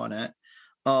perspective on it.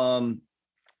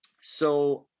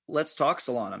 So let's talk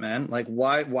Solana, man. Like,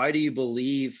 why do you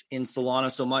believe in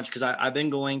Solana so much? Because I've been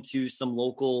going to some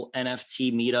local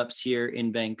NFT meetups here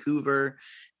in Vancouver,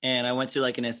 and I went to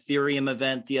like an Ethereum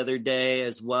event the other day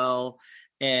as well.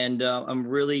 And I'm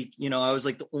really, I was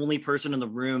like the only person in the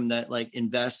room that like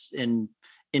invests in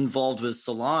involved with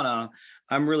Solana.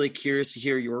 I'm really curious to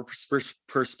hear your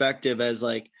perspective as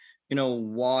like,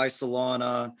 why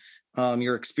Solana,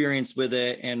 your experience with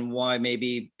it, and why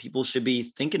maybe people should be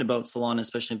thinking about Solana,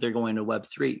 especially if they're going to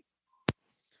Web3.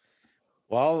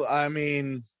 Well, I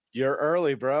mean, you're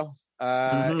early, bro.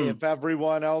 If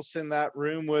everyone else in that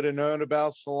room would have known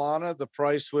about Solana, the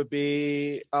price would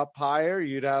be up higher.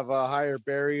 You'd have a higher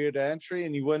barrier to entry,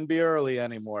 and you wouldn't be early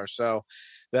anymore. So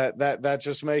that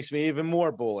just makes me even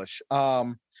more bullish.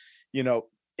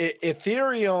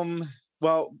 Ethereum.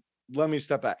 Well, let me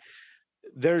step back.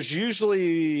 There's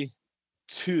usually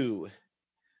two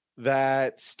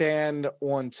that stand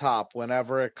on top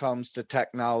whenever it comes to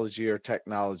technology or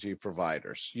technology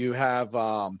providers. You have,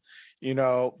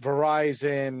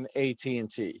 Verizon,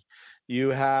 AT&T. You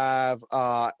have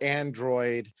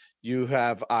Android. You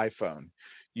have iPhone.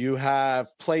 You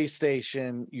have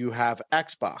PlayStation. You have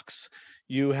Xbox.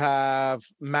 You have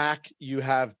Mac. You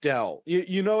have Dell.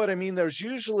 You know what I mean? There's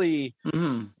usually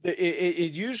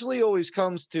it usually always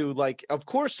comes to, like, of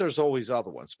course there's always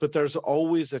other ones, but there's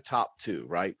always a top two,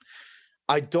 right?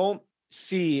 I don't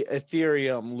see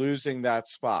Ethereum losing that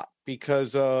spot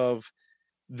because of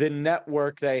the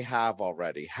network they have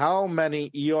already. How many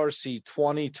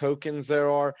ERC20 tokens there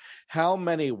are, how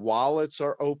many wallets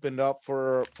are opened up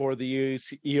for the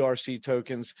ERC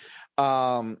tokens,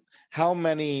 how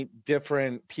many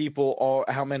different people,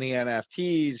 how many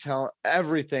NFTs, how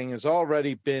everything has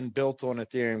already been built on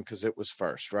Ethereum because it was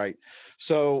first, right?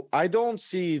 So I don't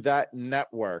see that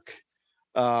network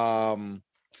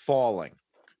falling.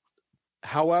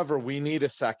 However, we need a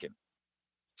second.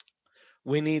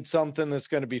 We need something that's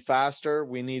going to be faster.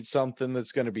 We need something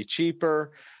that's going to be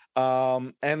cheaper.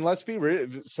 And let's be real,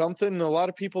 something a lot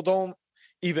of people don't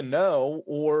even know,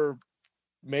 or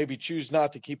maybe choose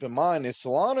not to keep in mind, is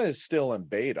Solana is still in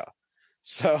beta.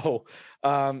 So,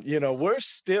 we're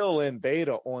still in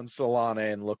beta on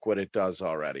Solana, and look what it does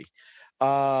already.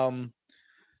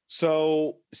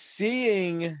 So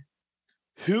seeing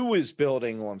who is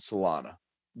building on Solana,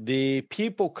 the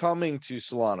people coming to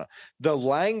Solana, the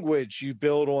language you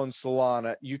build on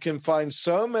Solana, you can find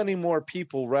so many more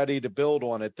people ready to build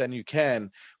on it than you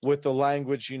can with the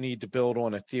language you need to build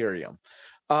on Ethereum.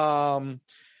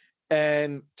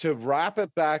 And to wrap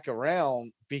it back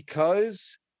around,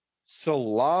 because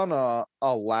Solana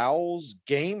allows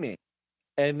gaming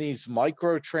and these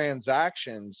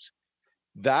microtransactions,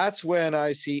 that's when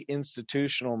I see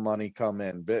institutional money come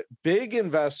in. But big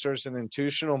investors and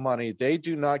institutional money, they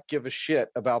do not give a shit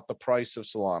about the price of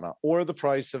Solana or the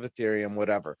price of Ethereum,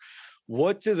 whatever.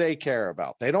 What do they care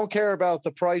about? They don't care about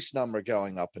the price number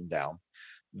going up and down.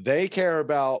 They care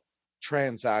about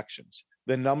transactions,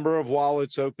 the number of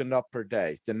wallets opened up per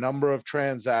day, the number of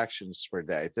transactions per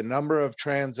day, the number of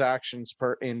transactions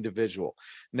per individual.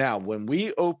 Now, when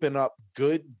we open up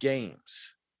good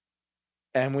games,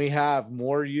 and we have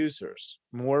more users,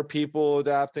 more people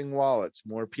adapting wallets,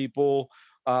 more people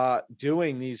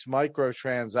doing these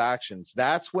microtransactions,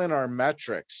 that's when our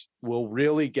metrics will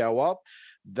really go up.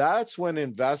 That's when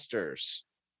investors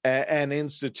and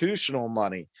institutional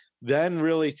money then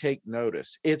really take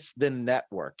notice. It's the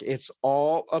network. It's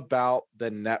all about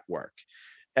the network.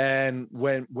 And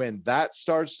when that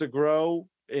starts to grow,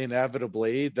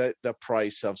 inevitably the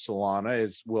price of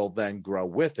Solana will then grow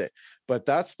with it. But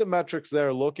that's the metrics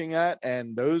they're looking at,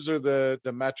 and those are the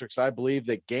metrics I believe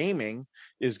that gaming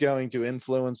is going to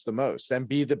influence the most and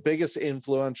be the biggest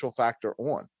influential factor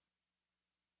on.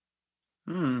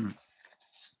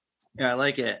 Yeah, I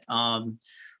like it.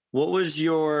 What was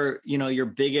your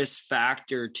biggest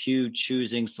factor to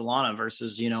choosing Solana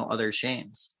versus other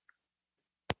chains?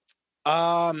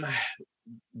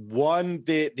 One,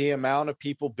 the amount of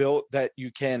people built that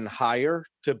you can hire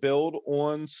to build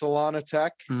on Solana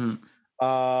Tech.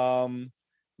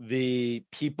 The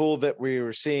people that we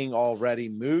were seeing already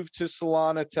move to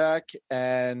Solana Tech,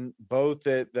 and both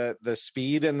the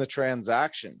speed and the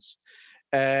transactions.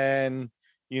 And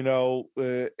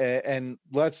and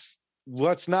let's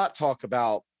not talk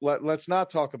about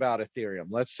Ethereum.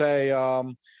 Let's say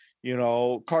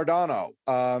Cardano.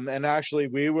 And actually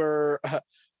we were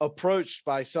approached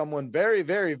by someone very,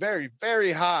 very, very,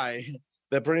 very high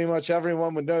that pretty much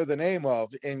everyone would know the name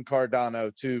of in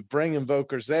Cardano to bring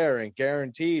invokers there and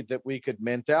guaranteed that we could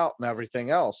mint out and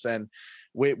everything else. And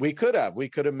we could have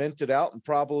minted out and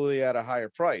probably at a higher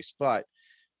price, but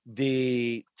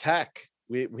the tech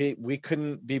We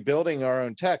couldn't be building our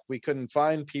own tech. We couldn't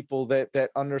find people that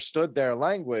understood their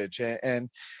language, and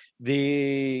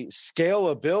the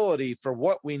scalability for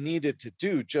what we needed to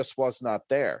do just was not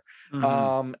there.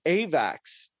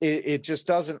 AVAX, it just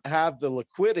doesn't have the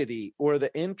liquidity or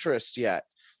the interest yet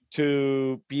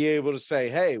to be able to say,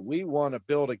 hey, we want to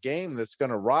build a game that's going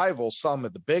to rival some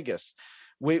of the biggest.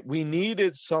 We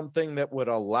needed something that would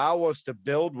allow us to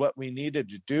build what we needed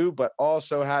to do, but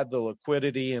also had the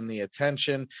liquidity and the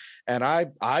attention. And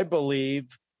I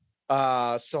believe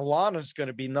Solana is going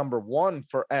to be number one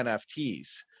for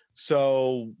NFTs.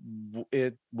 So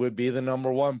it would be the number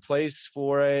one place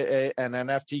for an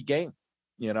NFT game,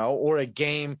 or a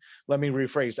game. Let me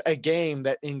rephrase, a game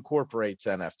that incorporates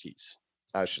NFTs,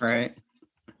 I should say.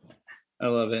 I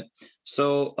love it.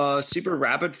 So super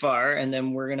rapid fire, and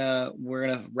then we're gonna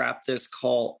wrap this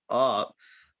call up.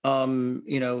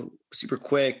 Super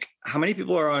quick. How many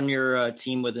people are on your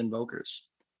team with Invokers?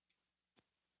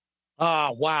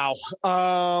 Wow.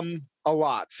 A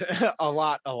lot. a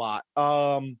lot.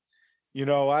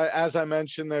 As I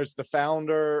mentioned, there's the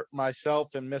founder,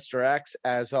 myself, and Mr. X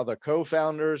as other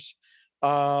co-founders.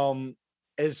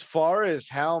 As far as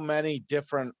how many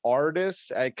different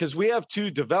artists, because we have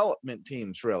two development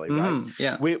teams, really, right?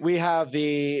 Yeah. We have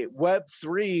the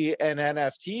Web3 and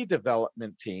NFT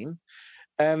development team,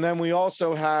 and then we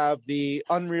also have the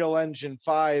Unreal Engine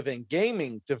 5 and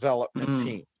gaming development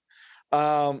team.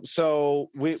 So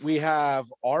we have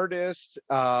artists,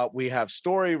 we have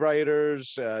story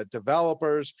writers,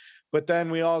 developers, but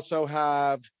then we also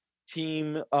have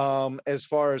team as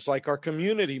far as like our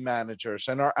community managers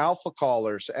and our alpha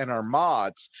callers and our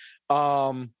mods.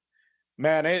 Man,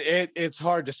 it's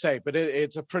hard to say, but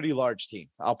it's a pretty large team.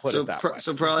 I'll put it that way.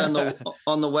 So probably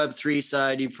on the Web3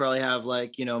 side, you probably have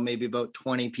maybe about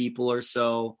 20 people or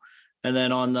so. And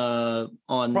then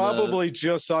probably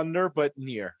just under, but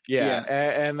near. Yeah.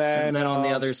 And then on the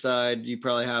other side, you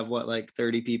probably have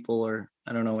 30 people, or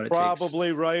I don't know what it takes.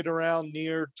 Probably right around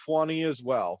near 20 as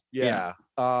well. Yeah.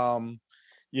 And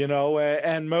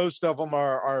most of them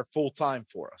are full-time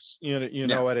for us. You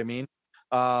know what I mean?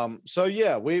 So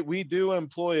yeah, we do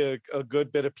employ a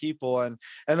good bit of people, and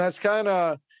that's kind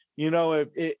of,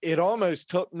 it almost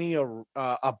took me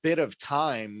a bit of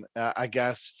time, I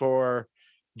guess, for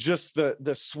just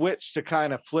the switch to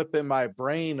kind of flip in my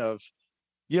brain of,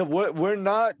 we're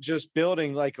not just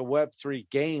building like a Web3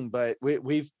 game, but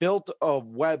we've built a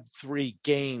Web3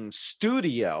 game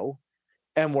studio,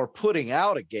 and we're putting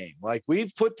out a game. Like,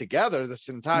 we've put together this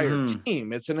entire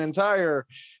team. It's an entire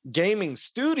gaming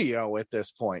studio at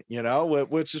this point,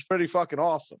 which is pretty fucking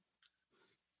awesome.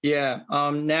 Yeah.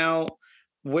 Now,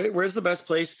 where's the best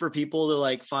place for people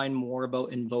to find more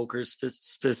about Invokers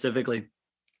specifically?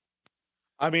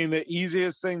 I mean, the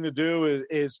easiest thing to do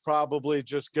is probably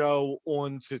just go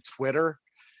onto Twitter.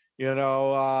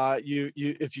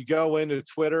 If you go into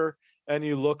Twitter and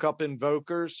you look up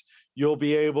Invokers, you'll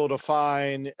be able to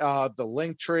find the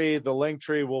link tree. The link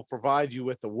tree will provide you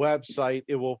with the website.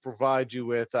 It will provide you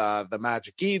with the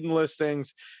Magic Eden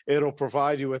listings. It'll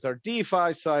provide you with our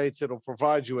DeFi sites. It'll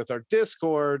provide you with our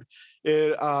Discord.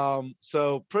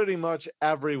 So pretty much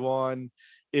everyone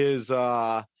is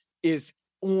on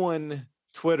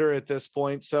Twitter at this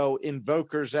point. So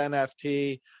Invokers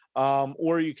NFT,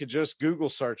 or you could just Google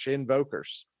search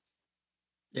Invokers.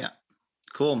 Yeah.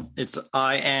 Cool. It's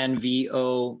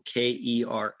INVOKERS,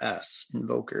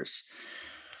 Invokers.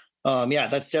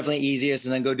 That's definitely easiest.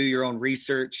 And then go do your own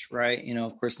research, right?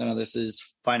 Of course, none of this is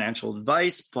financial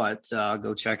advice, but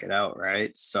go check it out,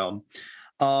 right? So,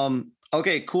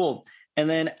 okay, cool. And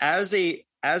then as a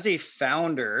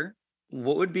founder,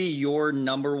 what would be your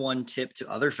number one tip to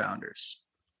other founders?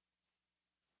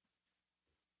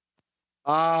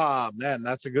 Man,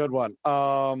 that's a good one.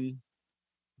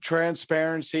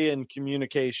 Transparency and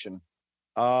communication,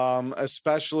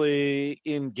 especially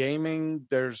in gaming.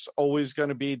 There's always going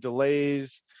to be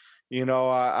delays.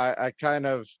 I kind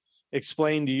of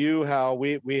explained to you how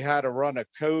we had to run a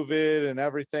COVID and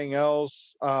everything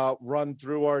else run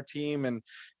through our team and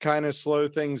kind of slow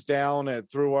things down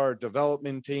through our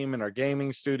development team and our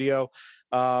gaming studio.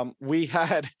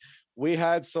 We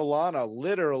had Solana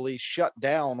literally shut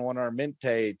down on our mint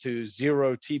day to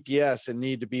 0 TPS and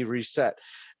need to be reset.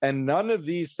 And none of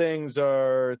these things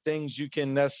are things you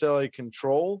can necessarily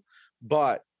control,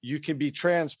 but you can be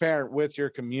transparent with your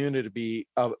community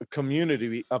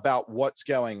about what's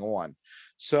going on.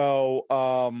 So,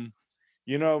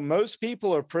 most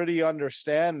people are pretty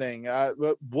understanding.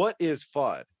 What is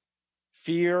FUD?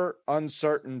 Fear,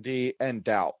 uncertainty, and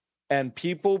doubt. And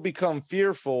people become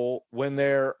fearful when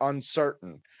they're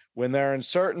uncertain, When they're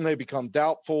uncertain, they become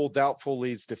doubtful. Doubtful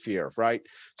leads to fear, right?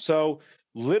 So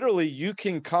literally you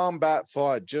can combat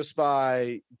FUD just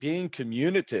by being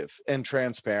communicative and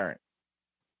transparent.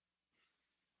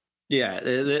 Yeah,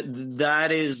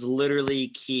 that is literally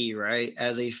key, right?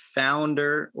 As a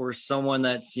founder or someone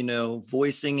that's,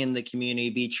 voicing in the community,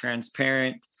 be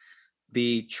transparent,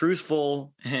 be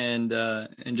truthful, and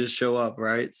just show up,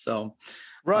 right? So,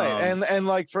 right. And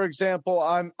like, for example,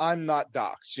 I'm not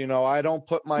doxxed, I don't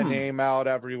put my name out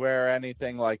everywhere,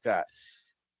 anything like that.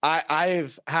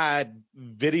 I've had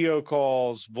video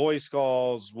calls, voice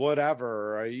calls,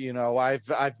 whatever.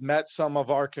 I've met some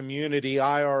of our community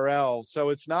IRL, so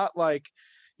it's not like,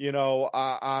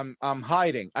 I'm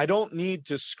hiding. I don't need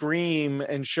to scream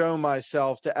and show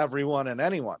myself to everyone and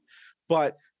anyone,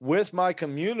 but with my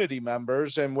community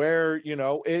members, and where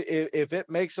if it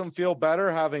makes them feel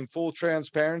better having full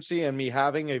transparency and me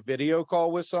having a video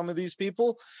call with some of these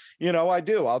people,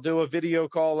 I'll do a video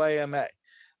call AMA.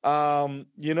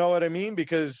 You know what I mean?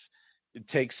 Because it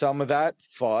takes some of that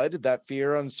FUD, that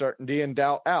fear, uncertainty, and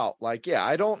doubt out. Like, yeah,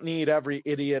 I don't need every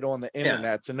idiot on the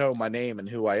internet to know my name and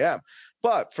who I am.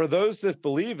 But for those that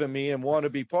believe in me and want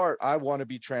to be part, I want to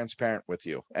be transparent with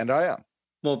you. And I am.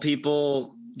 Well,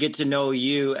 people get to know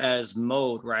you as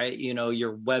Mode, right?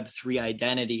 Your Web3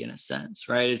 identity in a sense,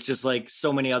 right? It's just like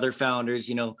so many other founders,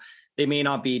 they may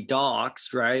not be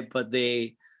doxxed, right? But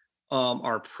they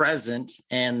are present,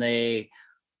 and they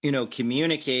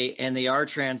communicate, and they are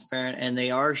transparent, and they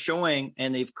are showing,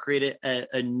 and they've created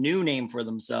a new name for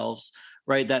themselves,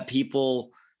 right? That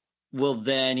people will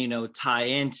then, tie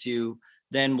into,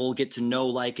 then we'll get to know,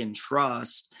 like, and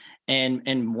trust,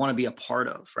 and want to be a part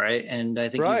of, right? And I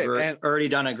think you've already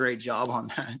done a great job on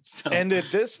that. So. And at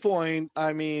this point,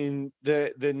 I mean,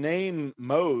 the name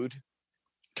Mode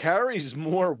carries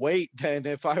more weight than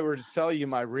if I were to tell you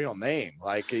my real name.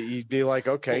 Like, you'd be like,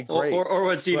 okay, great. Or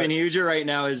what's even huger right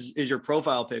now is your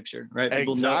profile picture, right?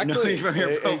 People know you from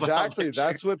your profile picture.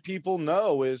 That's what people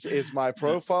know is my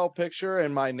profile picture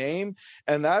and my name.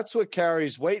 And that's what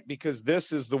carries weight, because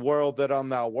this is the world that I'm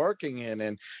now working in.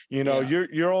 And,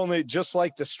 you're only, just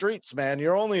like the streets, man,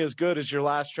 you're only as good as your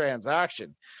last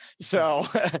transaction. So,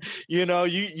 you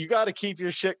got to keep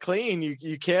your shit clean.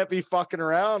 You can't be fucking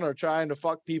around or trying to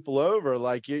fuck people over.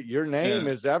 Like, your name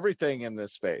is everything in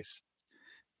this space.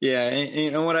 Yeah.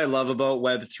 And what I love about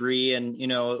Web3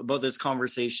 and, about this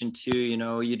conversation too,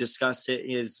 you discuss it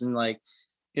is in, like,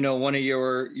 one of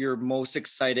your most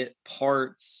excited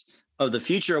parts of the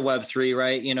future of Web3,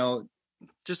 right?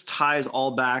 Just ties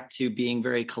all back to being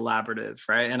very collaborative,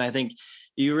 right? And I think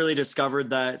you really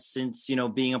discovered that since,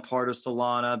 being a part of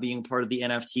Solana, being part of the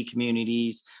NFT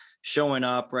communities, showing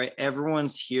up, right?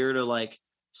 Everyone's here to, like,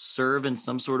 serve in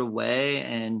some sort of way,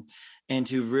 and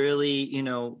to really,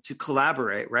 to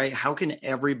collaborate, right? How can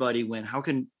everybody win? How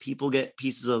can people get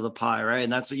pieces of the pie, right?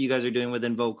 And that's what you guys are doing with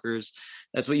Invokers.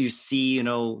 That's what you see,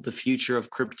 the future of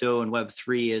crypto and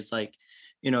Web3 is like,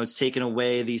 it's taking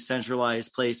away these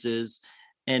centralized places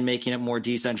and making it more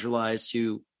decentralized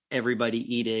to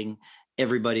everybody eating,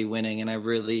 everybody winning. And I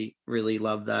really, really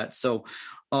love that. So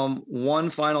one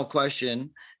final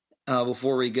question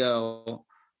before we go.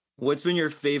 What's been your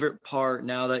favorite part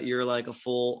now that you're like a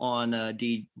full on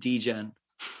DGen?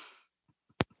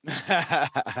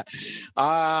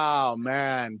 Oh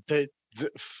man, the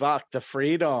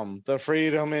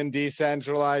freedom in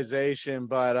decentralization.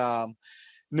 But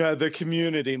no, the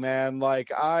community, man. Like,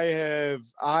 I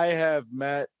have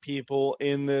met people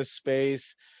in this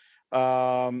space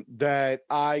that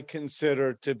I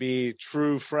consider to be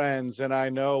true friends, and I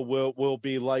know will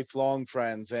be lifelong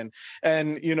friends. And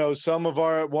some of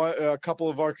a couple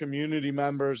of our community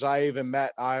members I even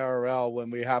met IRL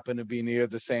when we happen to be near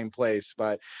the same place.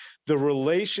 But the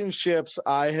relationships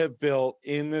I have built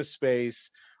in this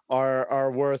space are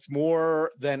worth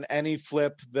more than any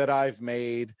flip that I've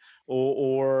made,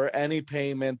 or any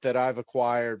payment that I've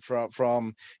acquired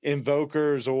from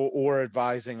invokers or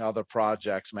advising other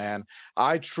projects, man.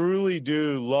 I truly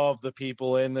do love the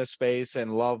people in this space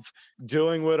and love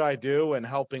doing what I do and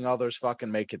helping others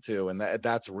fucking make it too. And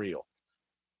that's real.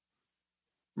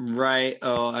 Right.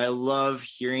 Oh, I love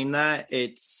hearing that.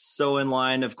 It's so in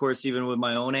line, of course, even with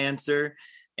my own answer.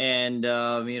 And,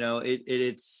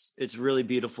 it's really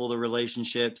beautiful, the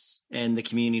relationships and the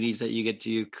communities that you get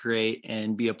to create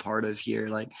and be a part of here.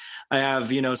 Like, I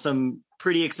have, some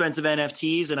pretty expensive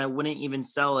NFTs, and I wouldn't even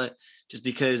sell it just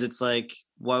because it's like,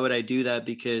 why would I do that?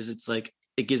 Because it's like,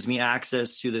 it gives me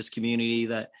access to this community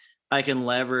that I can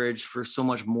leverage for so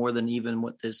much more than even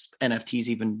what this NFT is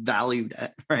even valued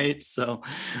at. Right. So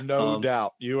no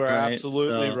doubt. You are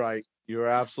absolutely right. You're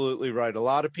absolutely right. A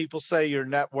lot of people say your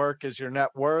network is your net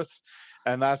worth.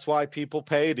 And that's why people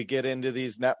pay to get into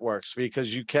these networks,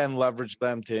 because you can leverage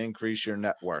them to increase your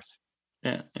net worth.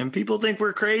 Yeah. And people think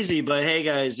we're crazy, but hey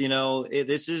guys,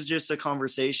 this is just a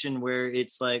conversation where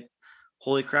it's like,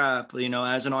 holy crap,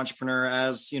 as an entrepreneur,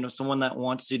 as, someone that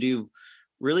wants to do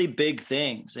really big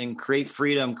things and create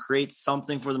freedom, create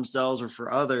something for themselves or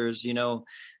for others,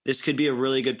 this could be a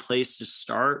really good place to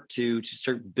start to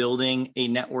start building a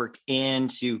network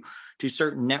and to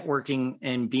start networking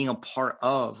and being a part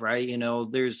of, right?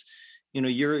 There's,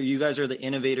 you guys are the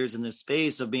innovators in this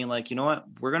space of being like, you know what,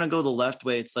 we're going to go the left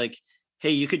way. It's like,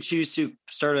 hey, you could choose to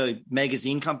start a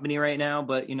magazine company right now,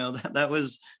 but that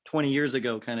was 20 years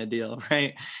ago kind of deal,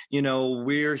 right?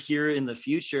 We're here in the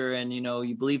future, and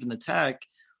you believe in the tech.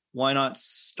 Why not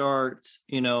start,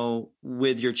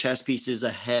 with your chess pieces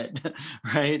ahead,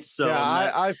 right? So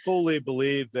yeah, I fully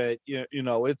believe that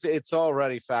it's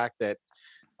already fact that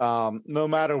no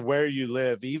matter where you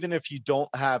live, even if you don't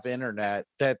have internet,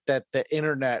 that the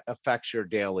internet affects your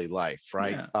daily life,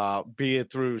 right? Yeah. Be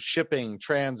it through shipping,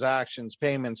 transactions,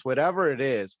 payments, whatever it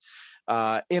is,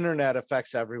 internet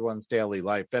affects everyone's daily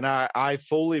life. And I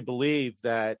fully believe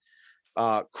that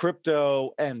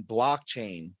crypto and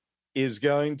blockchain is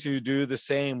going to do the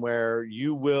same, where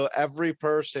every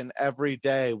person every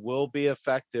day will be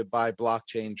affected by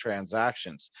blockchain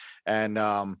transactions. And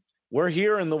we're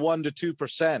here in the 1% to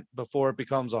 2% before it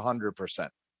becomes 100%.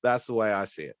 That's the way I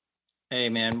see it. Hey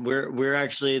man, we're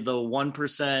actually the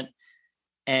 1%.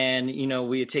 And,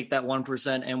 we take that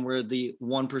 1% and we're the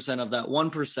 1% of that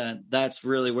 1%. That's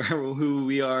really who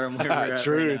we are and where we're at.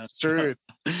 Truth, right now. Truth.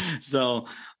 So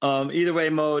either way,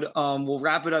 Mode, we'll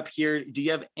wrap it up here. Do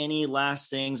you have any last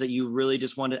things that you really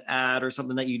just want to add, or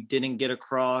something that you didn't get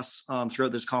across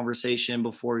throughout this conversation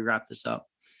before we wrap this up?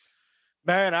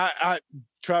 Man,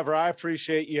 Trevor, I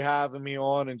appreciate you having me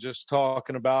on and just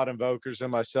talking about Invokers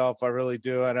and myself. I really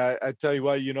do. And I tell you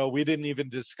what, we didn't even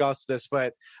discuss this,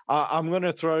 but I'm going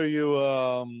to throw you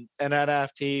an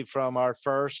NFT from our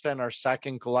first and our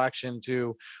second collection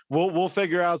we'll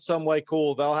figure out some way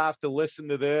cool. They'll have to listen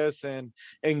to this and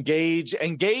engage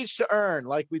to earn,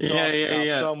 like we talked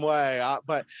about, some way.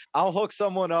 But I'll hook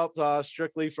someone up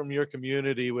strictly from your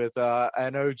community with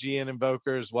an OG and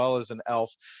Invoker, as well as an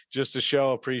elf, just to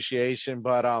show appreciation.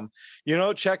 But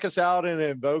check us out in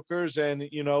Invokers, and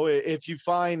if you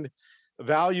find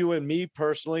value in me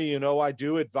personally, I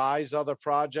do advise other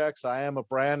projects. I am a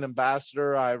brand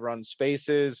ambassador. I run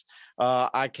spaces.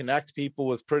 I connect people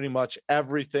with pretty much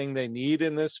everything they need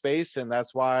in this space, and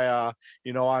that's why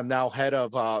I'm now head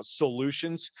of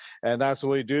solutions, and that's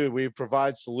what we do. We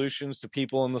provide solutions to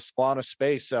people in the Solana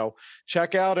space. So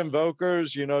check out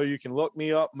Invokers. You can look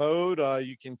me up, Mode.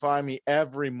 You can find me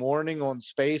every morning on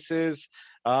Spaces.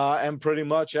 And pretty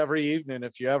much every evening,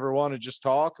 if you ever want to just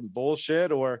talk and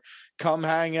bullshit or come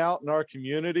hang out in our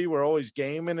community. We're always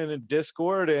gaming in a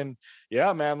Discord, and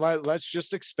yeah, man, let's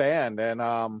just expand. And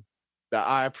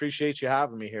I appreciate you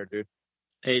having me here, dude.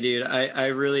 Hey, dude, I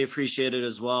really appreciate it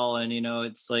as well. And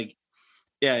it's like,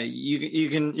 yeah, you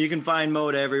can find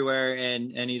Mode everywhere,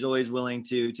 and he's always willing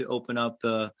to open up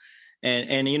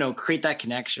and create that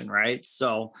connection, right?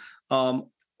 So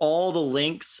all the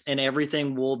links and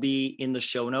everything will be in the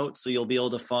show notes. So you'll be able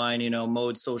to find,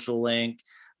 Mode's social link,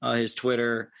 his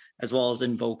Twitter, as well as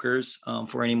Invokers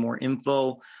for any more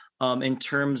info. In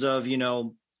terms of,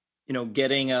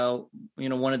 getting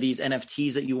one of these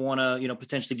NFTs that you want to,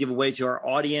 potentially give away to our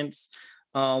audience.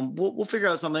 We'll figure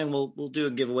out something. We'll do a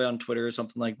giveaway on Twitter or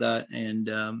something like that,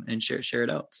 and share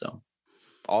it out. So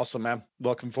awesome, man.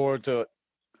 Looking forward to it.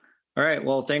 All right.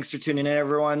 Well, thanks for tuning in,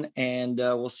 everyone, and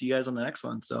we'll see you guys on the next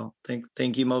one. So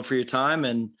thank you, Mo, for your time,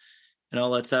 and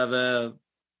let's have an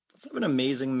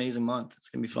amazing month. It's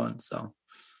gonna be fun. So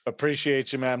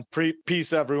appreciate you, man.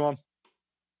 Peace, everyone.